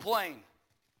physical plane,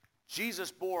 Jesus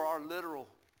bore our literal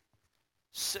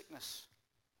sickness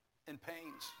and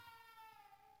pains.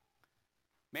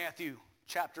 Matthew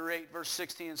chapter 8, verse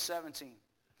 16 and 17.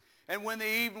 And when the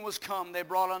even was come, they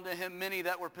brought unto him many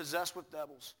that were possessed with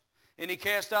devils. And he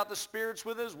cast out the spirits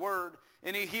with his word,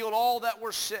 and he healed all that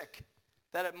were sick,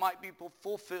 that it might be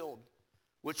fulfilled,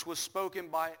 which was spoken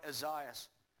by Isaiah,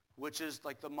 which is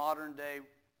like the modern day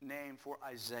name for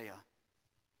Isaiah.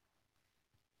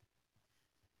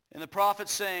 And the prophet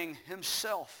saying,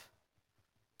 himself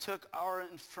took our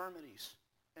infirmities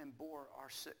and bore our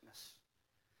sickness.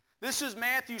 This is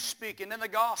Matthew speaking in the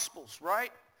Gospels,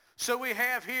 right? So we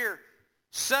have here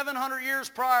 700 years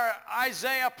prior,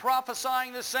 Isaiah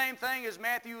prophesying the same thing as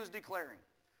Matthew is declaring.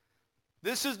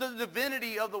 This is the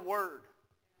divinity of the word,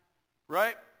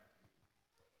 right?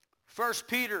 1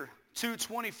 Peter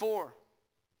 2:24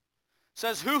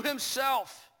 says, who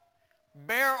himself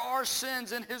bare our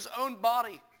sins in his own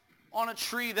body on a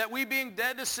tree, that we being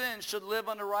dead to sin should live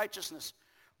unto righteousness,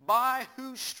 by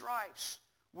whose stripes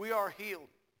we are healed.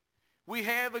 We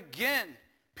have again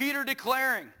Peter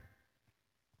declaring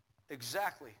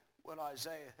exactly what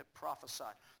Isaiah had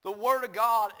prophesied. The word of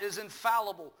God is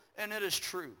infallible and it is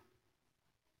true.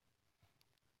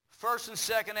 First and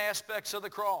second aspects of the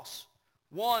cross.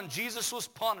 One, Jesus was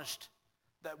punished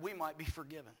that we might be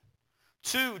forgiven.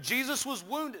 Two, Jesus was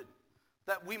wounded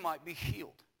that we might be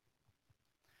healed.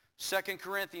 2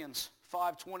 Corinthians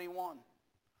 5:21.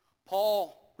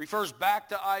 Paul refers back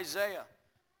to Isaiah,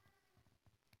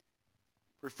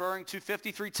 referring to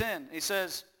 53:10. He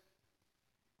says,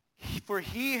 for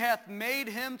he hath made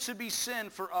him to be sin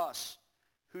for us,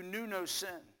 who knew no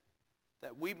sin,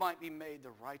 that we might be made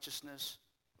the righteousness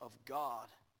of God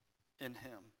in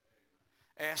him.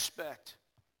 Aspect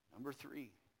number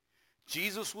 3.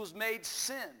 Jesus was made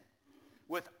sin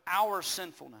with our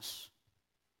sinfulness,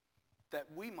 that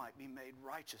we might be made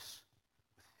righteous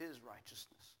with his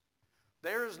righteousness.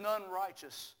 There is none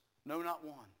righteous, no, not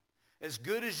one. As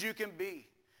good as you can be,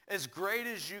 as great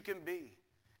as you can be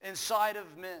in sight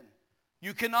of men,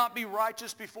 you cannot be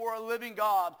righteous before a living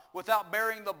God without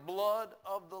bearing the blood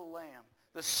of the Lamb,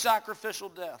 the sacrificial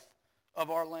death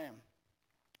of our Lamb,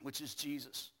 which is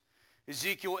Jesus.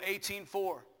 Ezekiel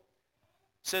 18:4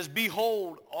 says,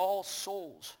 behold, all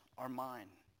souls are mine.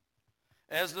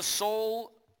 As the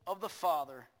soul of the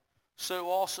Father, so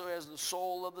also as the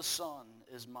soul of the Son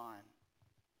is mine.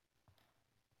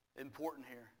 Important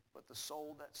here, but the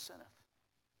soul that sinneth,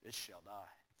 it shall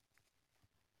die.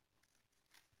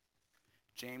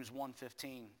 James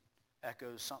 1:15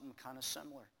 echoes something kind of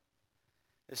similar.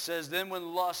 It says, then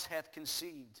when lust hath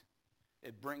conceived,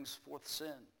 it brings forth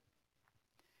sin.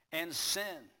 And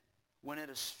sin, when it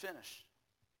is finished,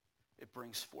 it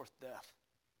brings forth death.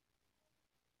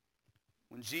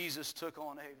 When Jesus took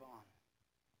on Avon,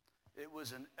 it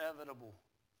was inevitable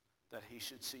that he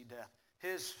should see death.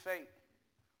 His fate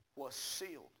was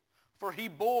sealed. For he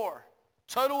bore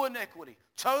total iniquity,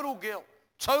 total guilt,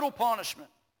 total punishment.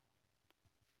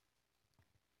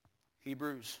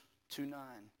 Hebrews 2:9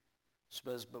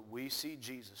 says, but we see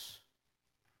Jesus,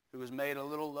 who was made a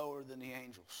little lower than the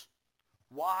angels.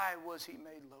 Why was he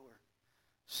made lower?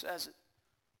 Says it,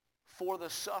 for the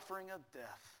suffering of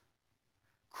death,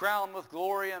 crowned with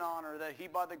glory and honor, that he,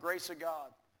 by the grace of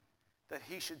God, that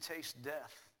he should taste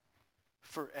death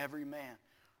for every man.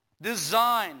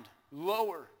 Designed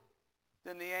lower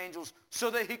than the angels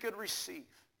so that he could receive.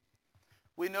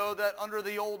 We know that under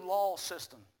the old law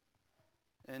system,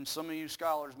 and some of you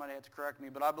scholars might have to correct me,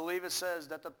 but I believe it says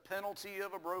that the penalty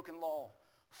of a broken law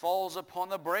falls upon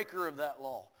the breaker of that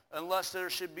law, unless there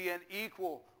should be an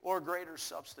equal or greater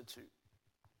substitute.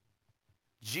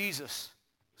 Jesus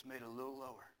was made a little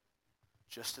lower,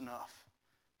 just enough,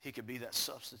 he could be that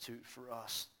substitute for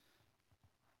us.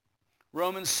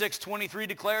 Romans 6:23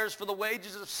 declares, for the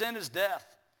wages of sin is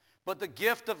death, but the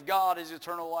gift of God is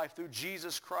eternal life through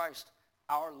Jesus Christ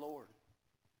our Lord.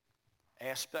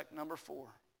 Aspect number 4.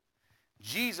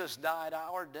 Jesus died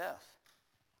our death.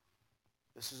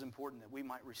 This is important that we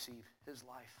might receive his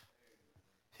life.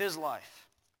 His life.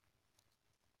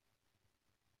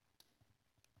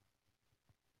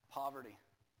 Poverty.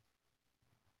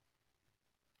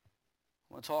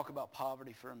 I want to talk about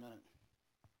poverty for a minute.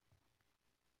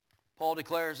 Paul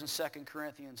declares in 2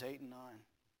 Corinthians 8 and 9,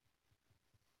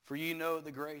 for ye know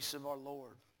the grace of our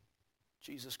Lord,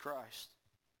 Jesus Christ,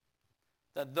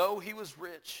 that though he was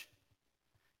rich,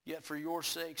 yet for your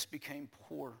sakes became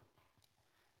poor,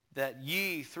 that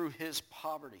ye through his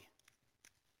poverty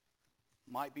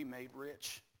might be made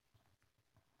rich.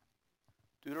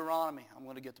 Deuteronomy, I'm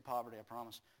going to get to poverty, I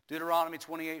promise. Deuteronomy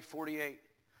 28:48.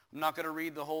 I'm not going to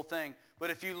read the whole thing, but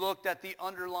if you looked at the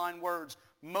underlined words,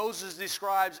 Moses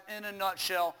describes in a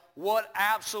nutshell what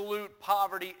absolute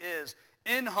poverty is.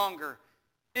 In hunger,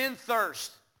 in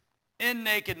thirst, in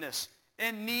nakedness,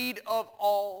 in need of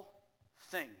all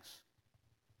things.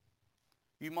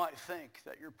 You might think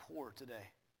that you're poor today.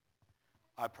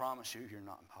 I promise you, you're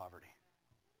not in poverty.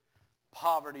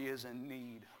 Poverty is in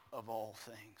need of all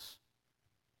things.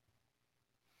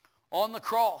 On the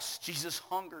cross, Jesus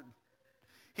hungered.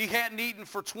 He hadn't eaten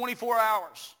for 24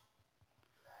 hours.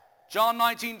 John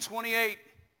 19:28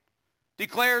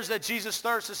 declares that Jesus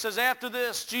thirsted. It says, after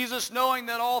this, Jesus, knowing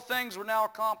that all things were now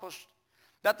accomplished,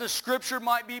 that the scripture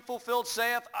might be fulfilled,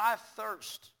 saith, I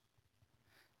thirst.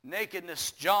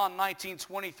 Nakedness, John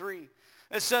 19:23.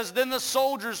 It says, then the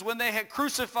soldiers, when they had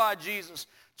crucified Jesus,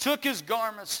 took his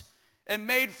garments and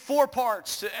made 4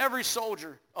 parts, to every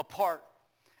soldier a part,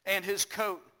 and his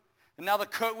coat. And now the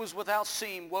coat was without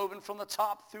seam, woven from the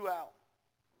top throughout.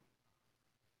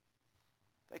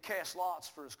 They cast lots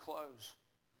for his clothes.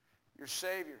 Your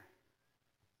Savior,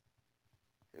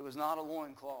 it was not a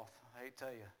loincloth, I hate to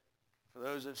tell you. For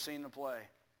those that have seen the play,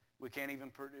 we can't even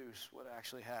produce what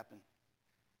actually happened.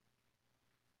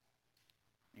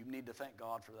 You need to thank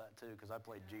God for that too, because I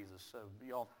played Jesus. So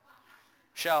y'all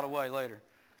shout away later.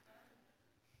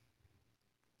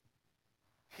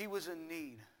 He was in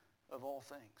need of all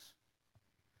things.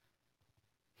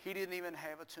 He didn't even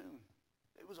have a tomb.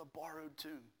 It was a borrowed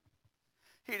tomb.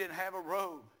 He didn't have a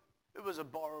robe. It was a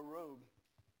borrowed robe.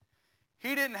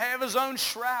 He didn't have his own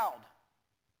shroud.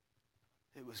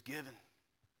 It was given.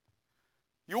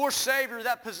 Your Savior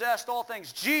that possessed all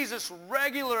things, Jesus,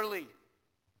 regularly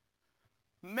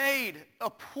made a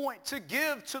point to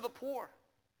give to the poor.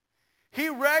 He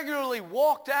regularly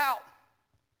walked out,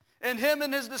 and him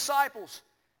and his disciples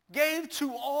gave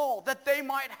to all that they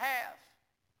might have.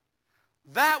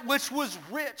 That which was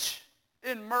rich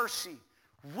in mercy,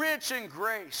 rich in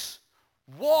grace,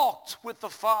 walked with the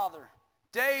Father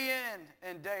day in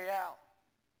and day out.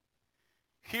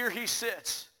 Here he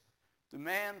sits, the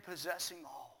man possessing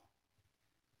all,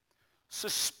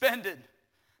 suspended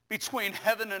between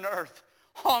heaven and earth,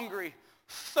 hungry,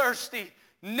 thirsty,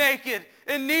 naked,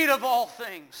 in need of all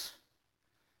things.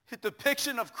 The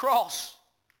depiction of cross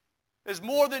is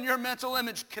more than your mental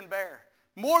image can bear,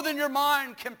 more than your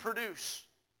mind can produce.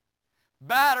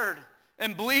 Battered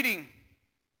and bleeding.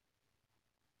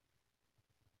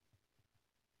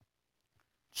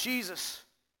 Jesus,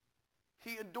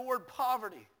 he endured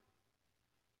poverty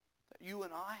that you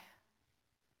and I,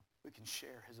 we can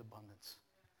share his abundance.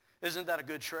 Isn't that a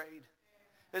good trade?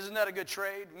 Isn't that a good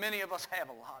trade? Many of us have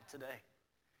a lot today.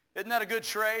 Isn't that a good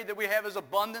trade that we have his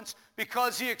abundance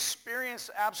because he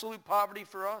experienced absolute poverty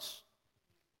for us?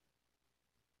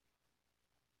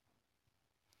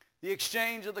 The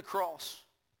exchange of the cross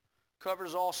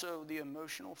covers also the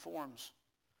emotional forms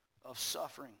of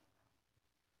suffering.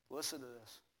 Listen to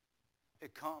this.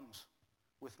 It comes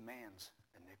with man's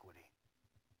iniquity.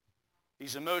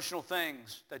 These emotional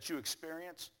things that you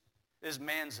experience is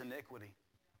man's iniquity.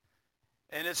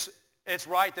 And it's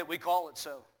right that we call it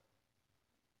so.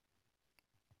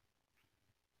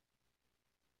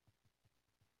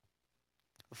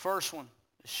 The first one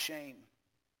is shame.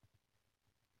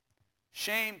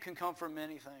 Shame can come from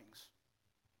many things.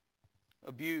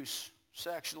 Abuse,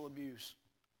 sexual abuse,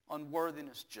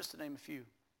 unworthiness, just to name a few.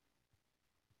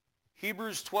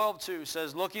 Hebrews 12:2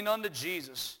 says, looking unto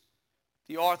Jesus,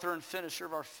 the author and finisher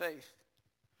of our faith,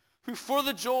 who for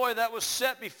the joy that was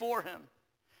set before him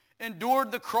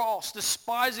endured the cross,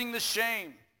 despising the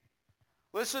shame.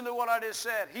 Listen to what I just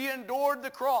said. He endured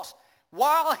the cross.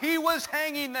 While he was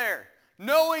hanging there,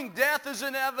 knowing death is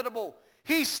inevitable,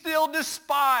 he still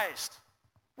despised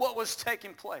what was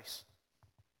taking place.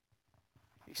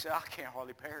 He said, I can't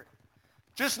hardly bear it.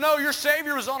 Just know your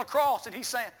Savior was on a cross. And he's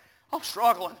saying, I'm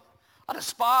struggling. I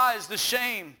despise the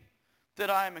shame that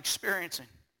I am experiencing.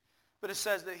 But it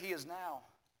says that he is now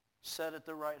set at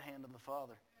the right hand of the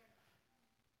Father.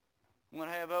 I'm going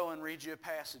to have Owen read you a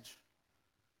passage.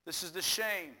 This is the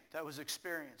shame that was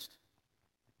experienced.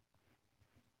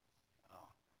 Oh,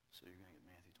 so you're going to get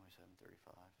Matthew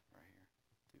 27:35 right here,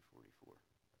 2:44.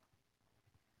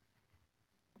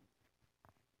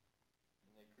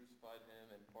 And they crucified him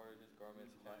and parted his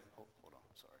garments. Hold on,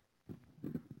 sorry.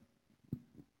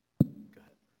 Go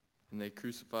ahead. And they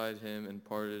crucified him and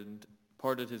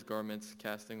parted his garments,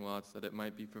 casting lots, that it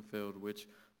might be fulfilled, which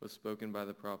was spoken by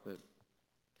the prophet.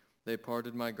 They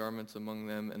parted my garments among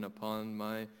them, and upon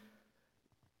my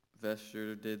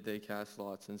vesture did they cast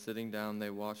lots. And sitting down, they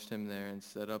washed him there, and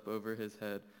set up over his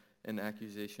head an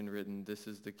accusation written, This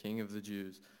is the King of the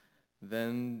Jews.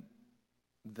 Then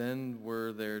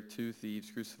were there 2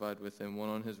 thieves crucified with him, one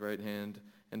on his right hand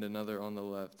and another on the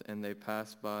left. And they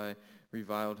passed by,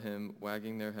 reviled him,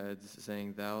 wagging their heads,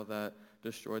 saying, Thou that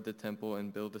destroyed the temple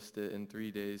and buildest it in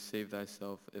 3 days, save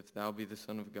thyself. If thou be the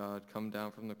Son of God, come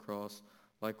down from the cross.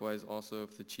 Likewise also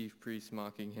if the chief priests,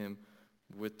 mocking him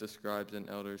with the scribes and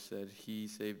elders, said, He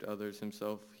saved others,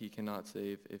 himself he cannot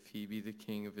save. If he be the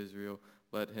King of Israel,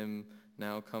 let him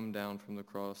now come down from the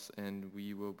cross, and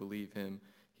we will believe him.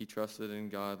 He trusted in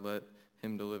God, let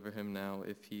him deliver him now,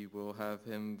 if he will have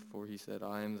him, for he said,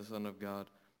 I am the Son of God.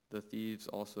 The thieves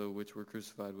also which were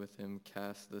crucified with him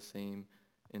cast the same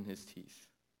in his teeth.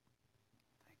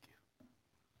 Thank you.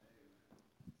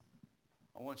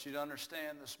 I want you to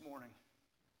understand this morning,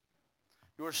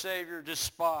 your Savior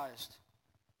despised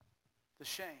the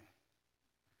shame.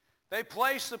 They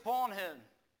placed upon him,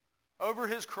 over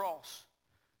his cross,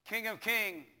 King of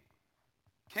Kings,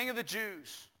 King of the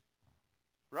Jews,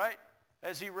 right?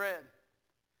 As he read.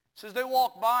 It says they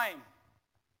walked by him.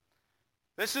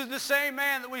 This is the same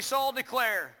man that we saw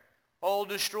declare, Oh,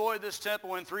 destroy this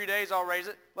temple. In 3 days I'll raise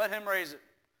it. Let him raise it.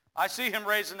 I see him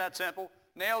raising that temple,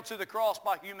 nailed to the cross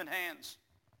by human hands.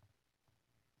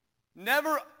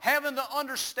 Never having the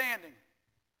understanding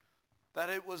that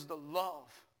it was the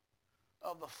love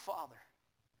of the Father.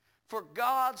 For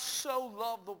God so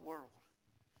loved the world,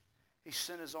 he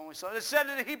sent his only Son. It said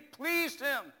that he pleased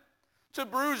him to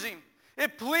bruise him.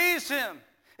 It pleased him.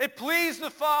 It pleased the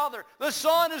Father. The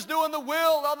Son is doing the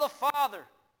will of the Father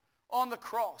on the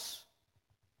cross.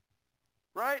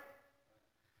 Right?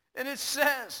 And it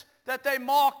says that they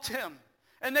mocked him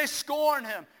and they scorned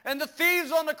him. And the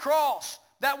thieves on the cross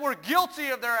that were guilty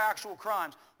of their actual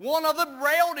crimes, one of them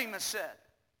railed him and said,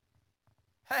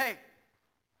 Hey,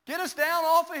 get us down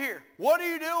off of here. What are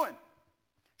you doing?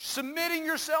 Submitting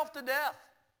yourself to death.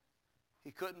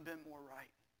 He couldn't have been more right.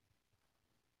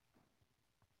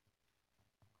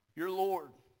 Your Lord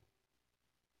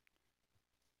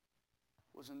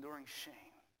was enduring shame.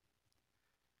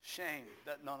 Shame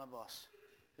that none of us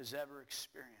has ever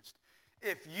experienced.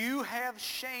 If you have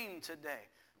shame today,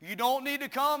 you don't need to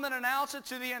come and announce it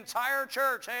to the entire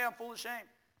church, Hey, I'm full of shame.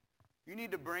 You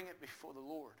need to bring it before the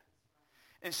Lord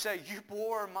and say, You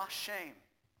bore my shame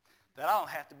that I don't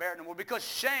have to bear it anymore, because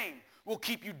shame will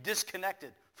keep you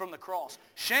disconnected from the cross.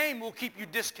 Shame will keep you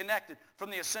disconnected from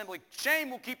the assembly. Shame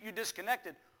will keep you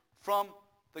disconnected from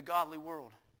the godly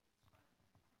world.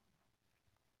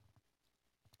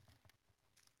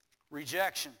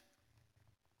 Rejection.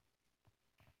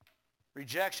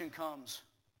 Rejection comes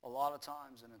a lot of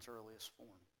times in its earliest form.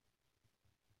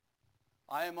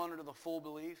 I am under the full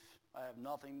belief, I have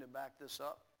nothing to back this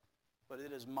up, but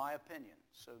it is my opinion,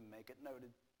 so make it noted,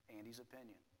 Andy's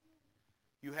opinion.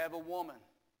 You have a woman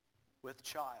with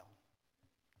child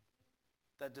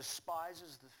that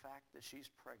despises the fact that she's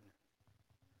pregnant,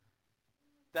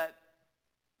 that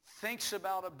thinks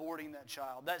about aborting that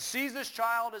child, that sees this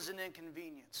child as an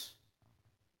inconvenience.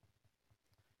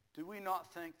 Do we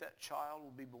not think that child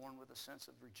will be born with a sense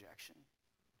of rejection?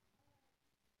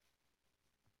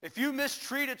 If you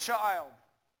mistreat a child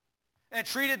and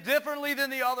treat it differently than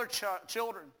the other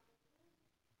children,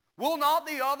 will not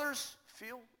the others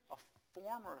feel a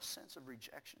form or a sense of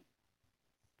rejection?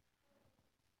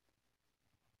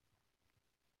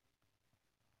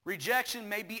 Rejection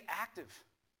may be active.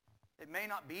 It may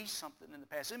not be something in the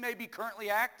past. It may be currently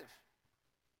active.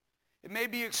 It may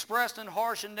be expressed in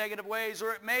harsh and negative ways,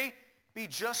 or it may be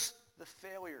just the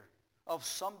failure of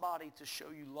somebody to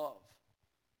show you love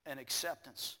and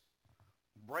acceptance.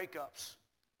 Breakups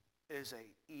is an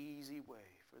easy way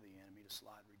for the enemy to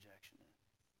slide rejection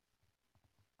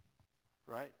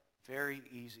in. Right? Very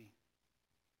easy.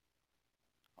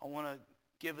 I want to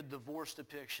give a divorce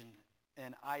depiction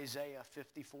in Isaiah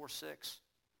 54:6.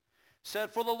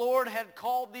 said, "For the Lord had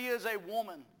called thee as a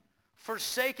woman,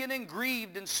 forsaken and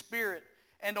grieved in spirit,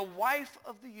 and a wife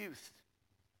of the youth,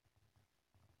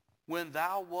 when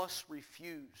thou wast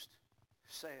refused,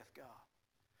 saith God."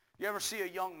 You ever see a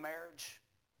young marriage?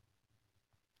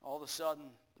 All of a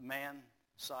sudden, the man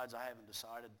decides, "I haven't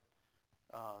decided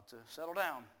to settle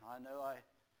down. I know I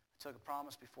took a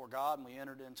promise before God, and we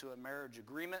entered into a marriage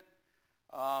agreement.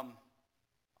 I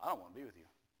don't want to be with you."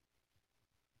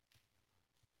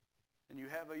 And you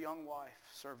have a young wife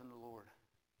serving the Lord.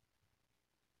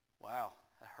 Wow,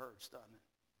 that hurts, doesn't it?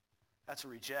 That's a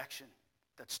rejection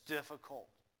that's difficult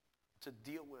to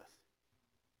deal with.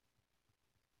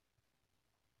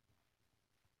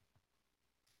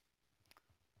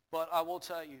 But I will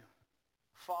tell you,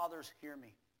 fathers, hear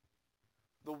me.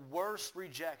 The worst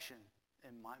rejection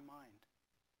in my mind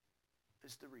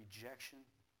is the rejection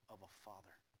of a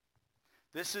father.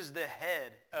 This is the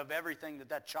head of everything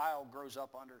that child grows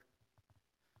up under.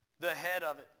 The head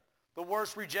of it. The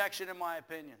worst rejection, in my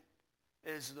opinion,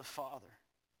 is the father.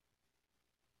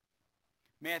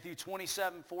 Matthew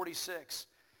 27:46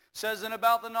 says, "And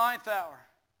about the 9th hour,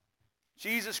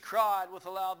 Jesus cried with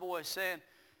a loud voice, saying,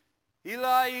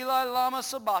 Eli, Eli, lama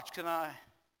sabachthani."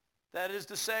 That is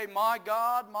to say, my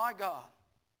God,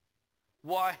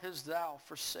 why hast thou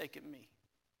forsaken me?"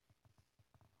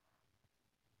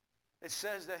 It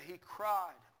says that he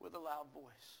cried with a loud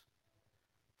voice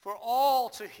for all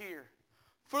to hear.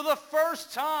 For the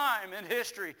first time in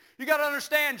history, you got to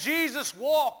understand, Jesus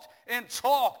walked and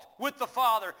talked with the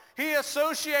Father. He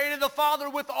associated the Father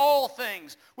with all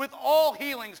things, with all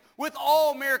healings, with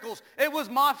all miracles. It was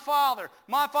my Father.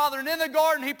 And in the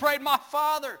garden, he prayed, "My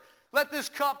Father, let this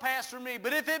cup pass from me.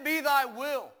 But if it be thy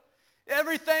will."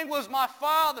 Everything was my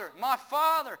Father.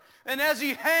 And as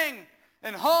he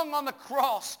hung on the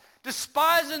cross,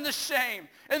 despising the shame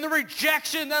and the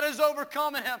rejection that is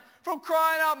overcoming him, from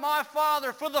crying out, "My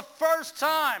Father," for the first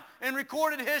time in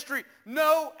recorded history,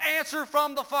 no answer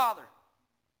from the Father.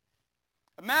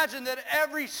 Imagine that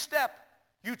every step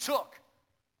you took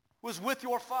was with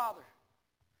your Father.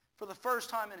 For the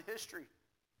first time in history,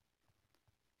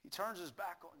 he turns his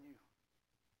back on you.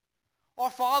 Our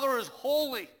Father is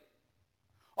holy.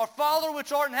 Our Father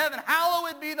which art in heaven,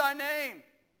 hallowed be thy name.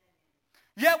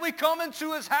 Yet we come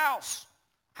into his house,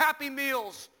 Happy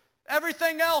Meals,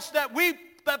 everything else that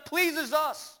pleases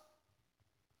us,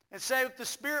 and say, if the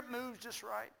Spirit moves just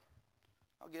right,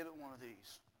 I'll give it one of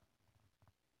these.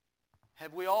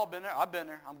 Have we all been there? I've been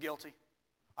there. I'm guilty.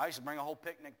 I used to bring a whole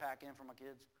picnic pack in for my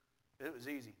kids. It was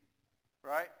easy,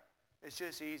 right? It's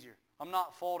just easier. I'm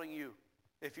not faulting you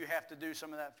if you have to do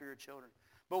some of that for your children.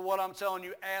 But what I'm telling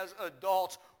you, as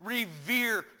adults,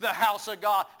 revere the house of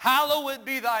God. Hallowed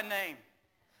be thy name.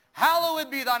 Hallowed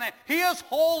be thy name. He is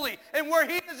holy. And where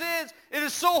he is, it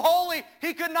is so holy,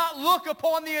 he could not look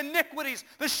upon the iniquities,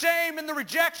 the shame, and the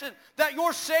rejection that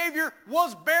your Savior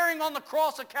was bearing on the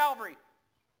cross of Calvary.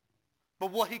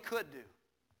 But what he could do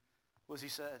was he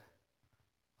said,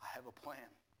 I have a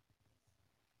plan.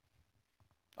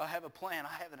 I have a plan.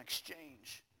 I have an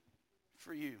exchange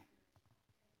for you.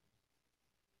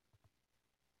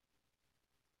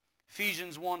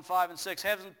 Ephesians 1:5-6,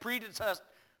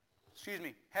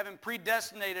 having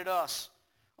predestinated us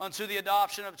unto the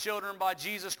adoption of children by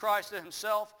Jesus Christ to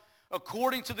himself,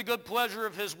 according to the good pleasure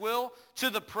of his will, to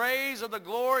the praise of the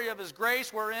glory of his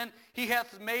grace, wherein he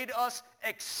hath made us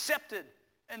accepted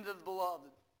into the beloved.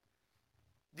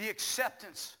 The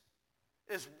acceptance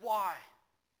is why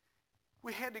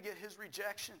we had to get his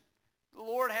rejection. The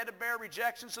Lord had to bear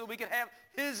rejection so that we could have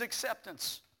his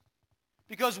acceptance.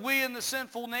 Because we in the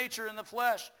sinful nature in the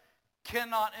flesh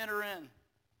cannot enter in.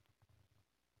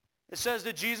 It says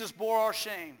that Jesus bore our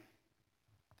shame,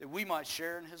 that we might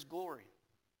share in his glory.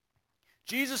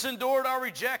 Jesus endured our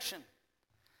rejection,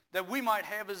 that we might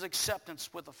have his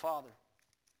acceptance with the Father.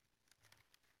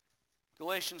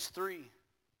 Galatians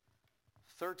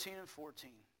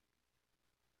 3:13-14.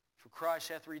 For Christ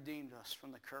hath redeemed us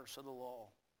from the curse of the law,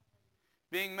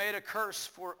 being made a curse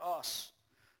for us.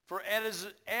 For as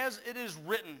it is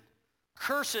written,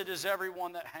 cursed is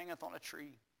everyone that hangeth on a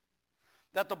tree,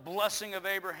 that the blessing of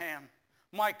Abraham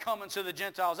might come unto the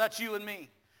Gentiles. That's you and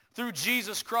me. Through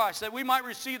Jesus Christ, that we might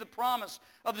receive the promise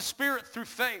of the Spirit through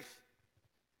faith.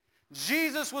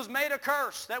 Jesus was made a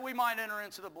curse that we might enter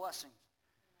into the blessing.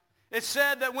 It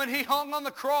said that when he hung on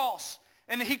the cross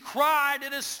and he cried,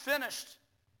 "It is finished,"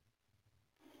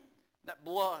 that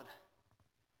blood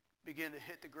began to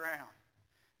hit the ground.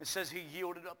 It says he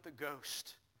yielded up the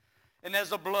ghost. And as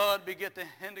the blood began to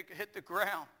hit the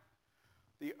ground,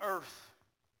 the earth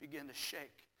began to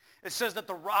shake. It says that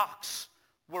the rocks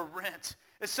were rent.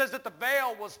 It says that the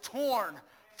veil was torn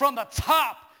from the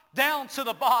top down to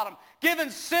the bottom,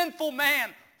 giving sinful man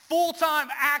full-time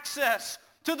access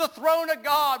to the throne of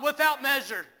God without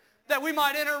measure, that we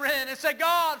might enter in and say,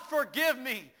 God, forgive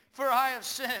me, for I have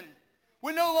sinned.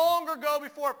 We no longer go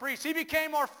before a priest. He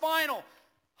became our final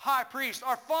high priest,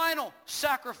 our final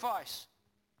sacrifice.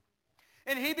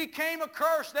 And he became a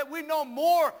curse that we no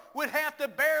more would have to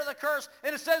bear the curse.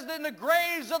 And it says that the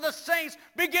graves of the saints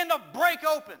begin to break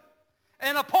open.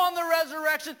 And upon the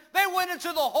resurrection, they went into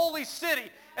the holy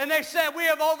city. And they said, we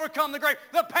have overcome the grave.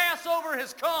 The Passover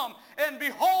has come. And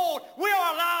behold, we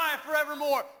are alive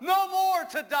forevermore. No more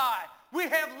to die. We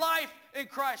have life in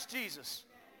Christ Jesus.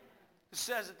 It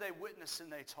says that they witnessed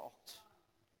and they talked.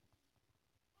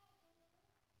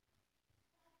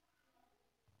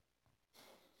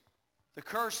 The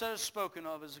curse that is spoken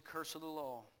of is the curse of the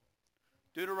law.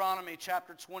 Deuteronomy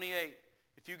chapter 28.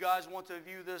 If you guys want to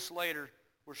view this later,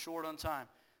 we're short on time.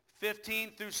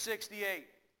 15 through 68.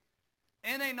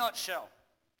 In a nutshell,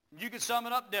 you can sum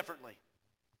it up differently.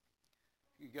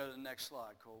 You can go to the next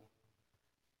slide, Cole.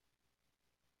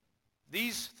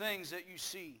 These things that you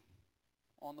see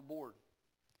on the board: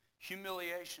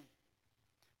 humiliation,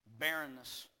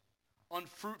 barrenness,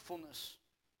 unfruitfulness,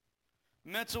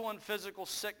 mental and physical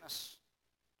sickness,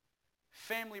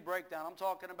 family breakdown. I'm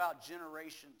talking about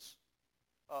generations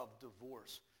of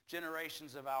divorce,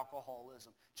 generations of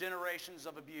alcoholism, generations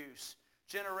of abuse,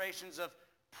 generations of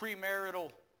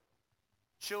premarital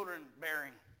children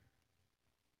bearing,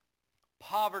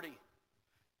 poverty,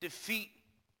 defeat,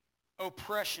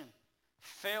 oppression,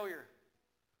 failure,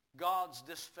 God's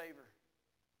disfavor.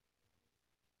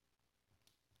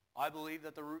 I believe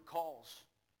that the root cause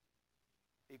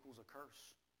equals a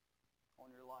curse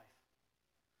on your life.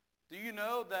 Do you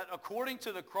know that according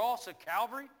to the cross of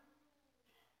Calvary,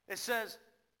 it says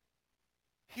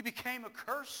he became a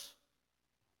curse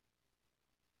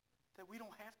that we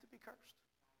don't have to be cursed?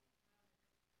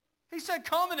 He said,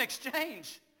 come and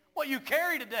exchange what you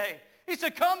carry today. He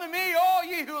said, come to me, all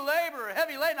ye who labor and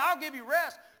heavy laden, I'll give you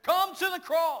rest. Come to the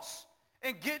cross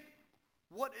and get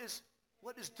what is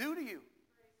due to you.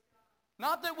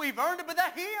 Not that we've earned it, but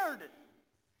that he earned it.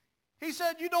 He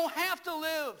said, you don't have to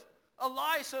live a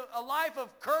life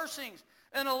of cursings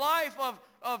and a life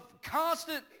of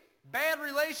constant bad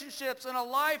relationships and a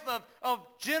life of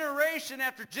generation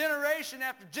after generation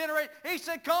after generation. He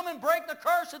said, come and break the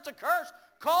curse. It's a curse.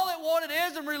 Call it what it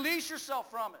is and release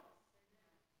yourself from it.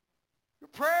 Your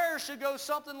prayer should go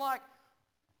something like,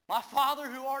 my Father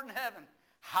who art in heaven,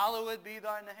 hallowed be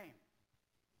thy name.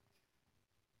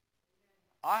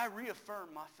 I reaffirm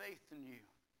my faith in you.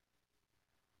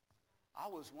 I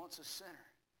was once a sinner,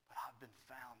 but I've been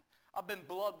found. I've been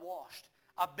blood washed.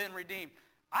 I've been redeemed.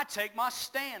 I take my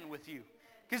stand with you.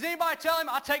 Does anybody tell him,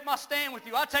 I take my stand with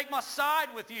you. I take my side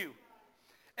with you.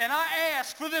 And I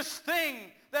ask for this thing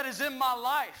that is in my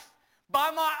life. By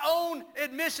my own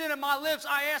admission and my lips,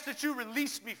 I ask that you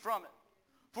release me from it.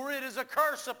 For it is a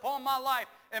curse upon my life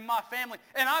and my family.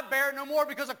 And I bear it no more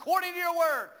because according to your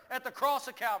word at the cross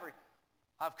of Calvary,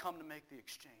 I've come to make the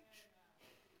exchange.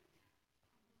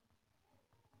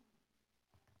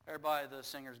 Everybody, the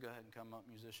singers, go ahead and come up,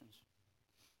 musicians.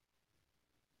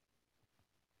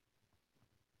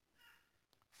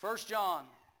 1 John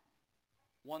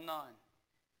 1:9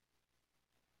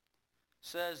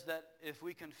 says that if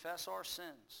we confess our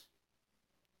sins,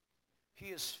 he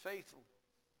is faithful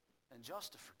and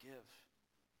just to forgive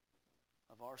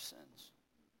of our sins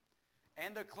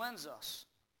and to cleanse us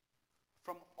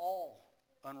from all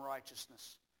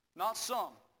unrighteousness. Not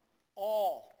some,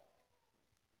 all.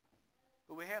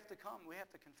 But we have to come, we have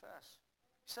to confess.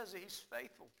 He says that he's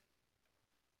faithful.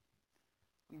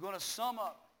 I'm going to sum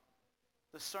up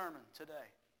the sermon today.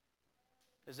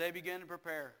 As they begin to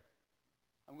prepare,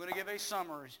 I'm going to give a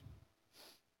summary.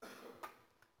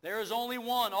 There is only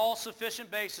one all-sufficient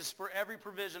basis for every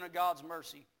provision of God's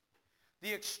mercy: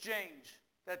 the exchange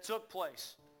that took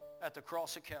place at the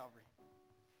cross of Calvary.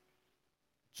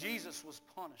 Jesus was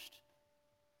punished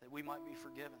that we might be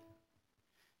forgiven.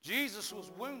 Jesus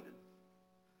was wounded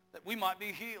that we might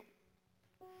be healed.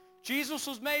 Jesus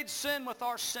was made sin with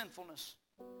our sinfulness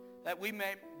that we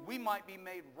might be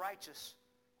made righteous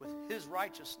with his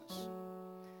righteousness.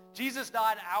 Jesus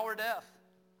died our death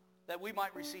that we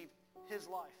might receive his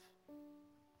life.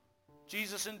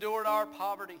 Jesus endured our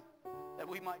poverty that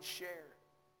we might share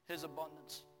his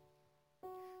abundance.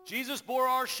 Jesus bore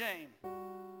our shame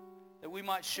that we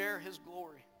might share his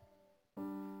glory.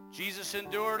 Jesus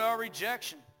endured our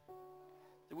rejection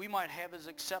that we might have his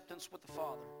acceptance with the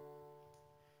Father.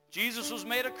 Jesus was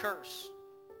made a curse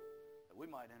that we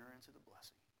might enter into the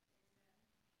blessing.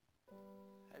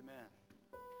 Amen.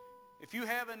 If you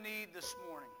have a need this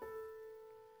morning,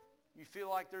 you feel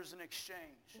like there's an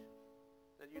exchange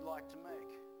that you'd like to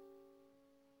make,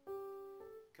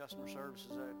 customer service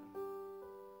is open.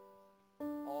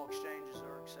 All exchanges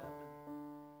are accepted.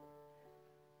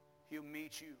 He'll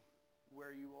meet you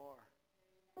where you are.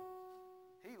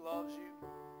 He loves you.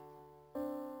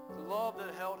 The love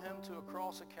that held him to a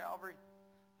cross at Calvary,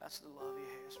 that's the love he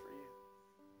has for you.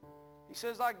 He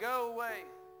says, I go away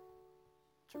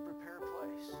to prepare a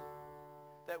place,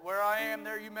 that where I am,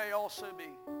 there you may also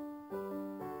be.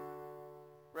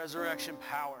 Resurrection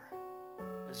power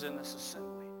is in this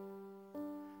assembly.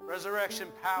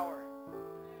 Resurrection power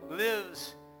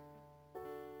lives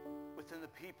within the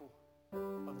people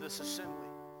of this assembly.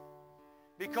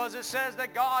 Because it says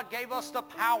that God gave us the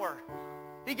power.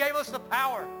 He gave us the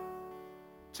power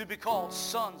to be called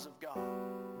sons of God,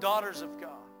 daughters of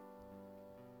God.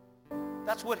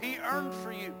 That's what he earned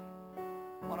for you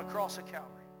on a cross of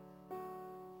Calvary.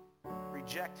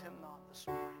 Reject him not this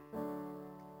morning.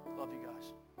 Love you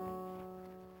guys.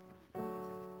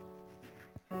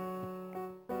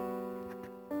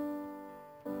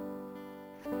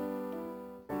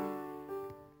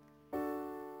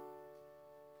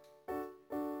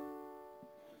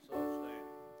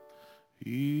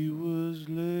 He was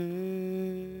led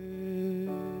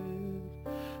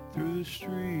through the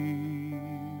streets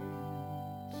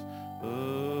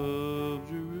of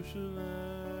Jerusalem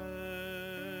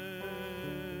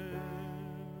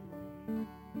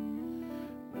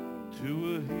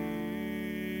to a hill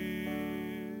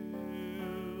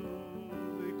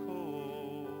they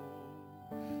call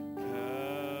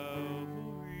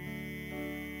Calvary.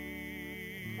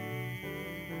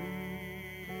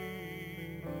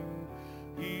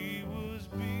 He was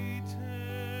beaten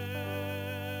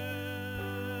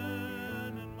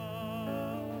and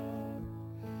mocked,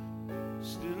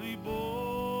 still he bore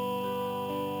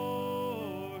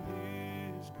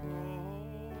his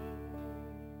cross,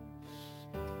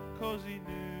 'cause he knew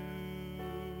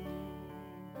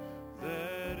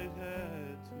that it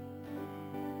had to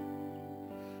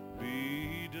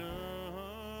be done.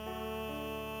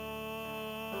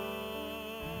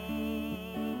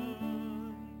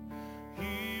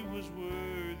 He was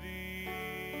worthy,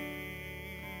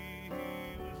 he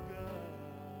was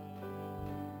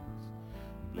God's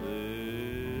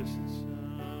blessed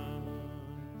Son.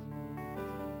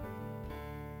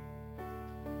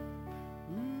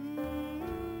 Ooh,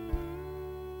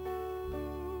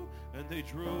 and they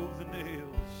drove the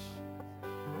nails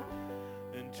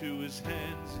into his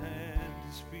hands and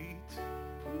his feet.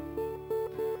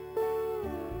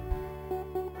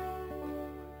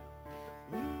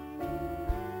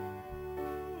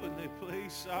 And they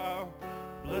place our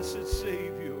blessed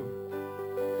Savior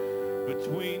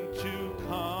between two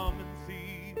common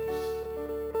thieves.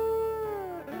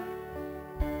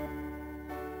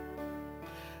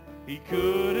 He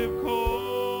could have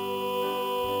called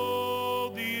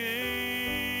the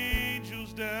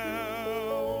angels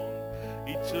down.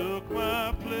 He took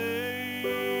my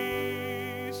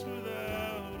place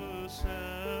without a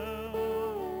sound.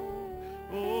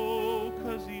 Oh,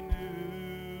 'cause he knew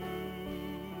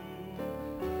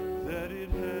that it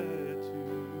had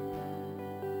to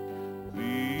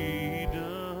be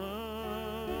done.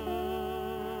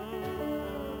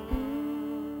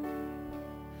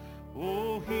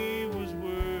 Oh, he was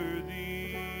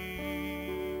worthy,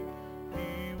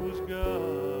 he was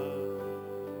God's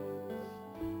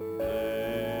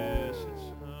blessed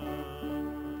Son.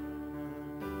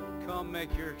 Come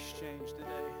make your exchange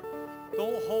today.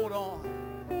 Don't hold on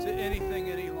to anything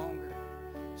any longer.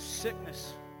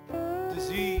 Sickness,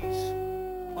 disease,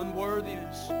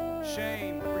 unworthiness,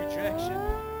 shame, rejection,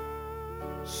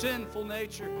 sinful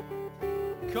nature.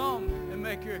 Come and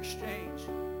make your exchange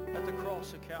at the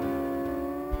cross of Calvary.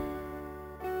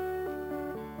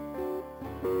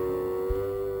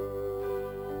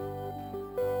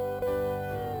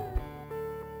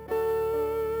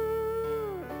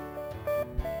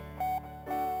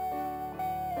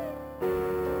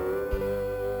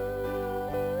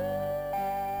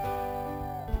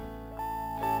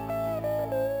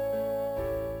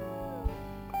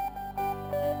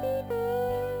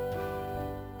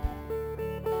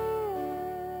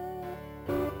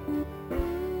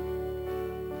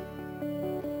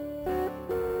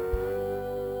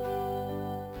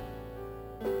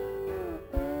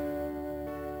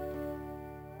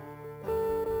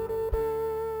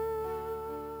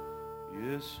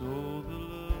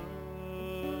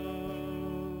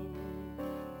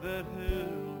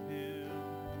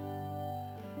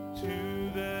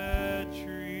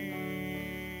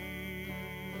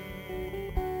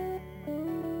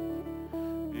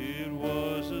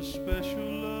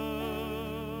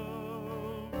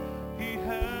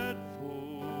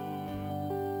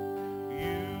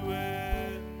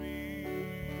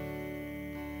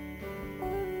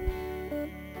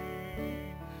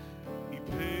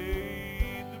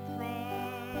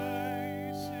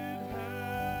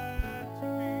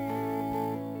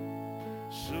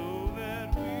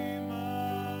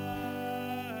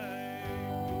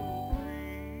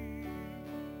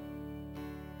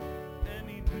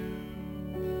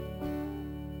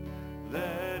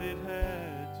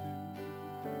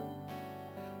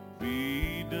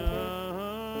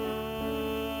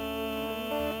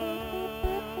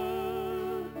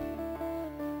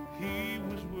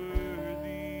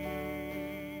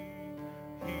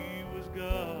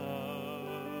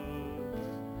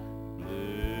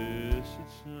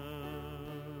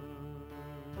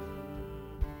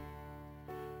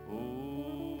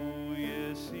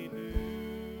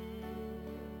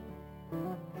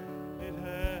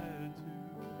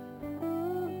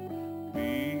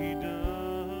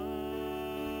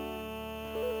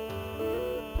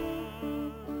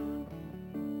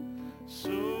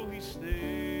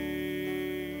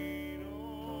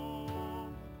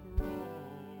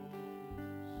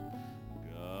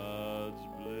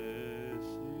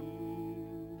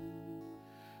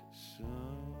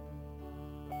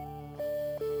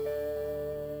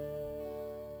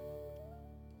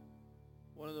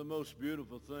 most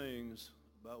beautiful things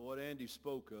about what Andy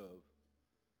spoke of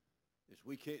is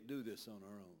we can't do this on our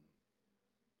own.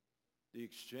 The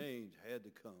exchange had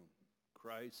to come.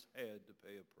 Christ had to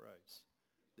pay a price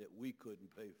that we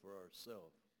couldn't pay for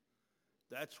ourselves.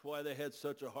 That's why they had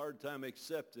such a hard time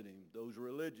accepting him. Those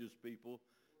religious people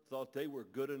thought they were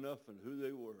good enough in who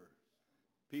they were.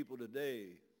 People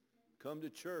today come to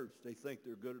church, they think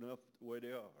they're good enough the way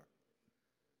they are.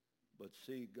 But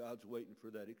see, God's waiting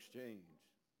for that exchange.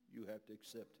 You have to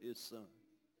accept his son.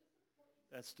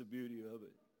 That's the beauty of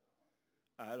it.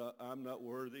 I'm not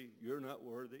worthy. You're not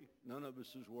worthy. None of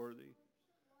us is worthy.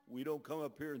 We don't come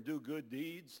up here and do good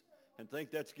deeds and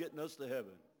think that's getting us to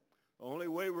heaven. The only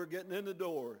way we're getting in the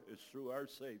door is through our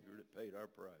Savior that paid our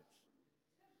price.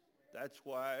 That's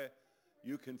why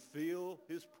you can feel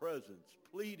his presence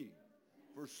pleading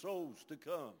for souls to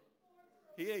come.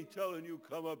 He ain't telling you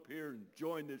come up here and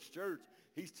join this church.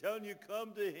 He's telling you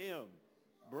come to him.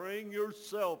 Bring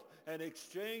yourself and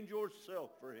exchange yourself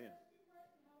for him.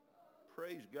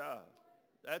 Praise God.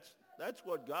 That's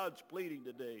what God's pleading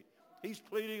today. He's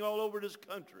pleading all over this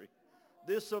country.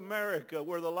 This America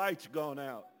where the light's gone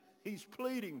out. He's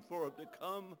pleading for it to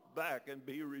come back and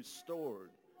be restored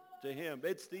to him.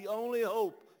 It's the only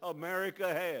hope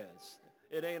America has.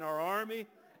 It ain't our army.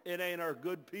 It ain't our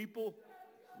good people.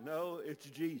 No, it's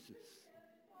Jesus.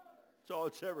 That's all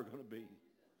it's ever going to be.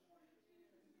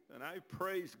 And I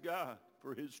praise God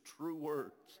for his true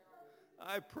words.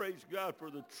 I praise God for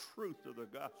the truth of the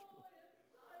gospel.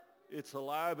 It's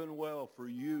alive and well for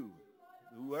you,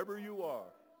 whoever you are.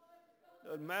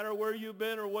 Doesn't matter where you've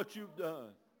been or what you've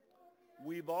done.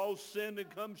 We've all sinned and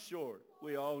come short.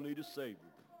 We all need a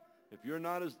Savior. If you're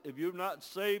not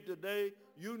saved today,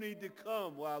 you need to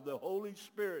come while the Holy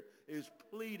Spirit is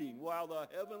pleading, while the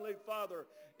Heavenly Father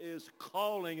is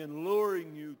calling and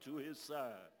luring you to his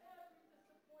side.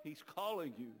 He's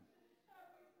calling you.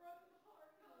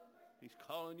 He's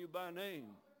calling you by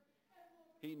name.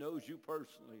 He knows you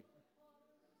personally,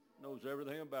 knows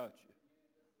everything about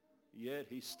you. Yet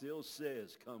he still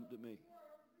says, come to me.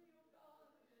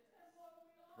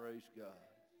 Praise God.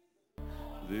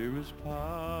 There is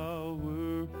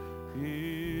power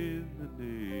in the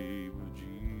name of Jesus.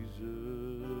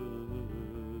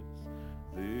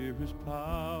 There is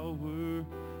power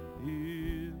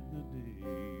in the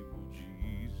name of Jesus.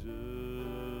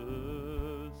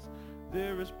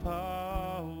 There is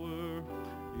power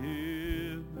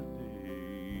in the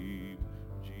name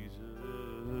of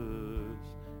Jesus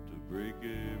to break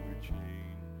every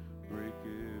chain, break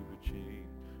every chain,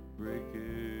 break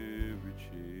every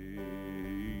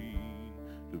chain,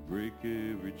 to break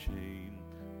every chain,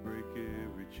 break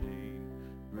every chain,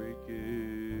 break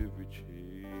every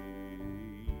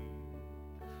chain.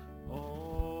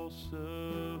 All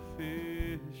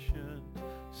sufficient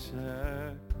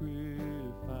sacrifice,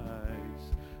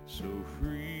 so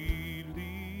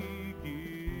freely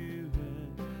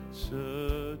given,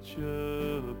 such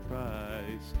a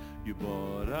price. You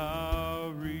bought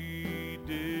our redemption,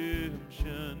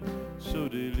 so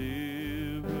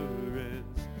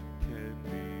deliverance can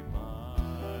be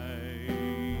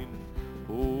mine.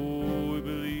 Oh, we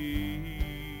believe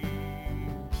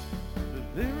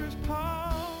that there is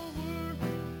power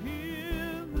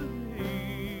in the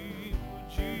name of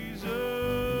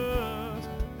Jesus.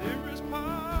 There is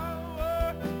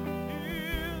power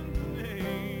in the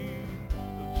name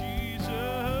of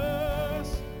Jesus.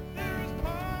 There is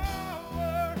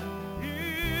power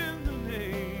in the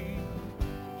name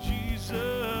of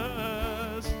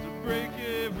Jesus to break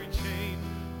every chain,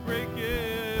 break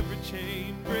every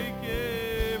chain, break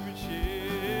every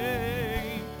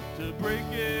chain, to break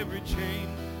every chain,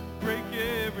 break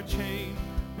every chain,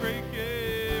 break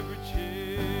every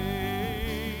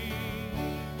chain.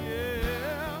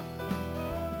 Yeah.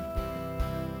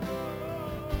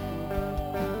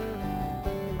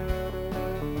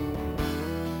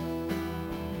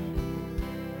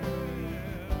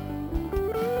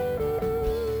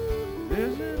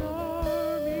 There's an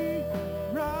army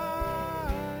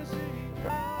rising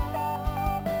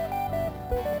up.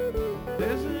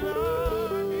 There's an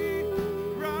army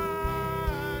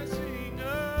rising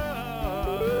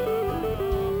up.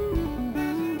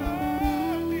 There's an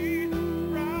army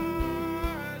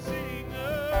rising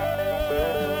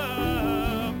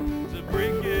up to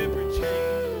break every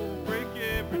chain, break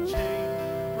every chain,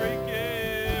 break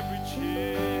every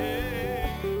chain,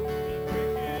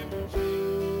 break every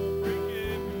chain, break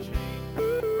every chain,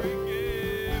 break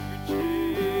every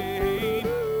chain.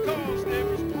 'Cause there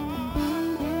is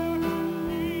power in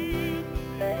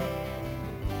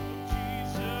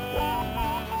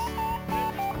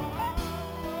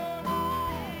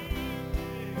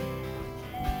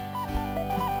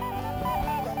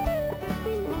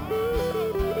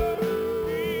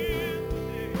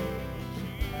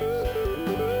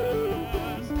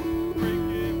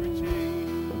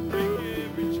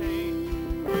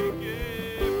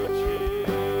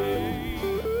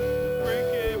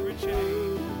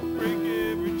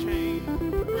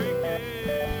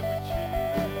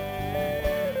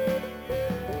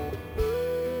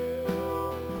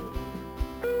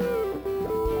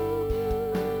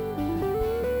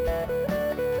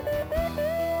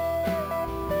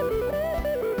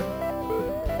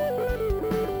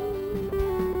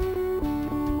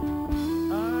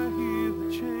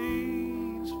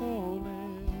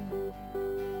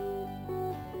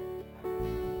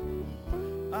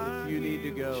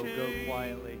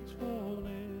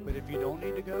But if you don't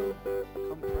need to go,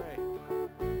 come pray.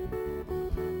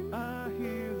 I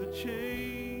hear the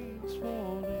chains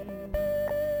falling.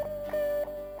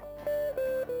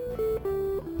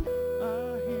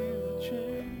 I hear the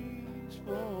chains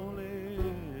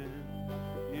falling.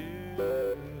 Yeah.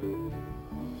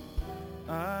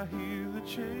 I hear the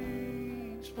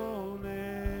chains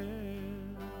falling.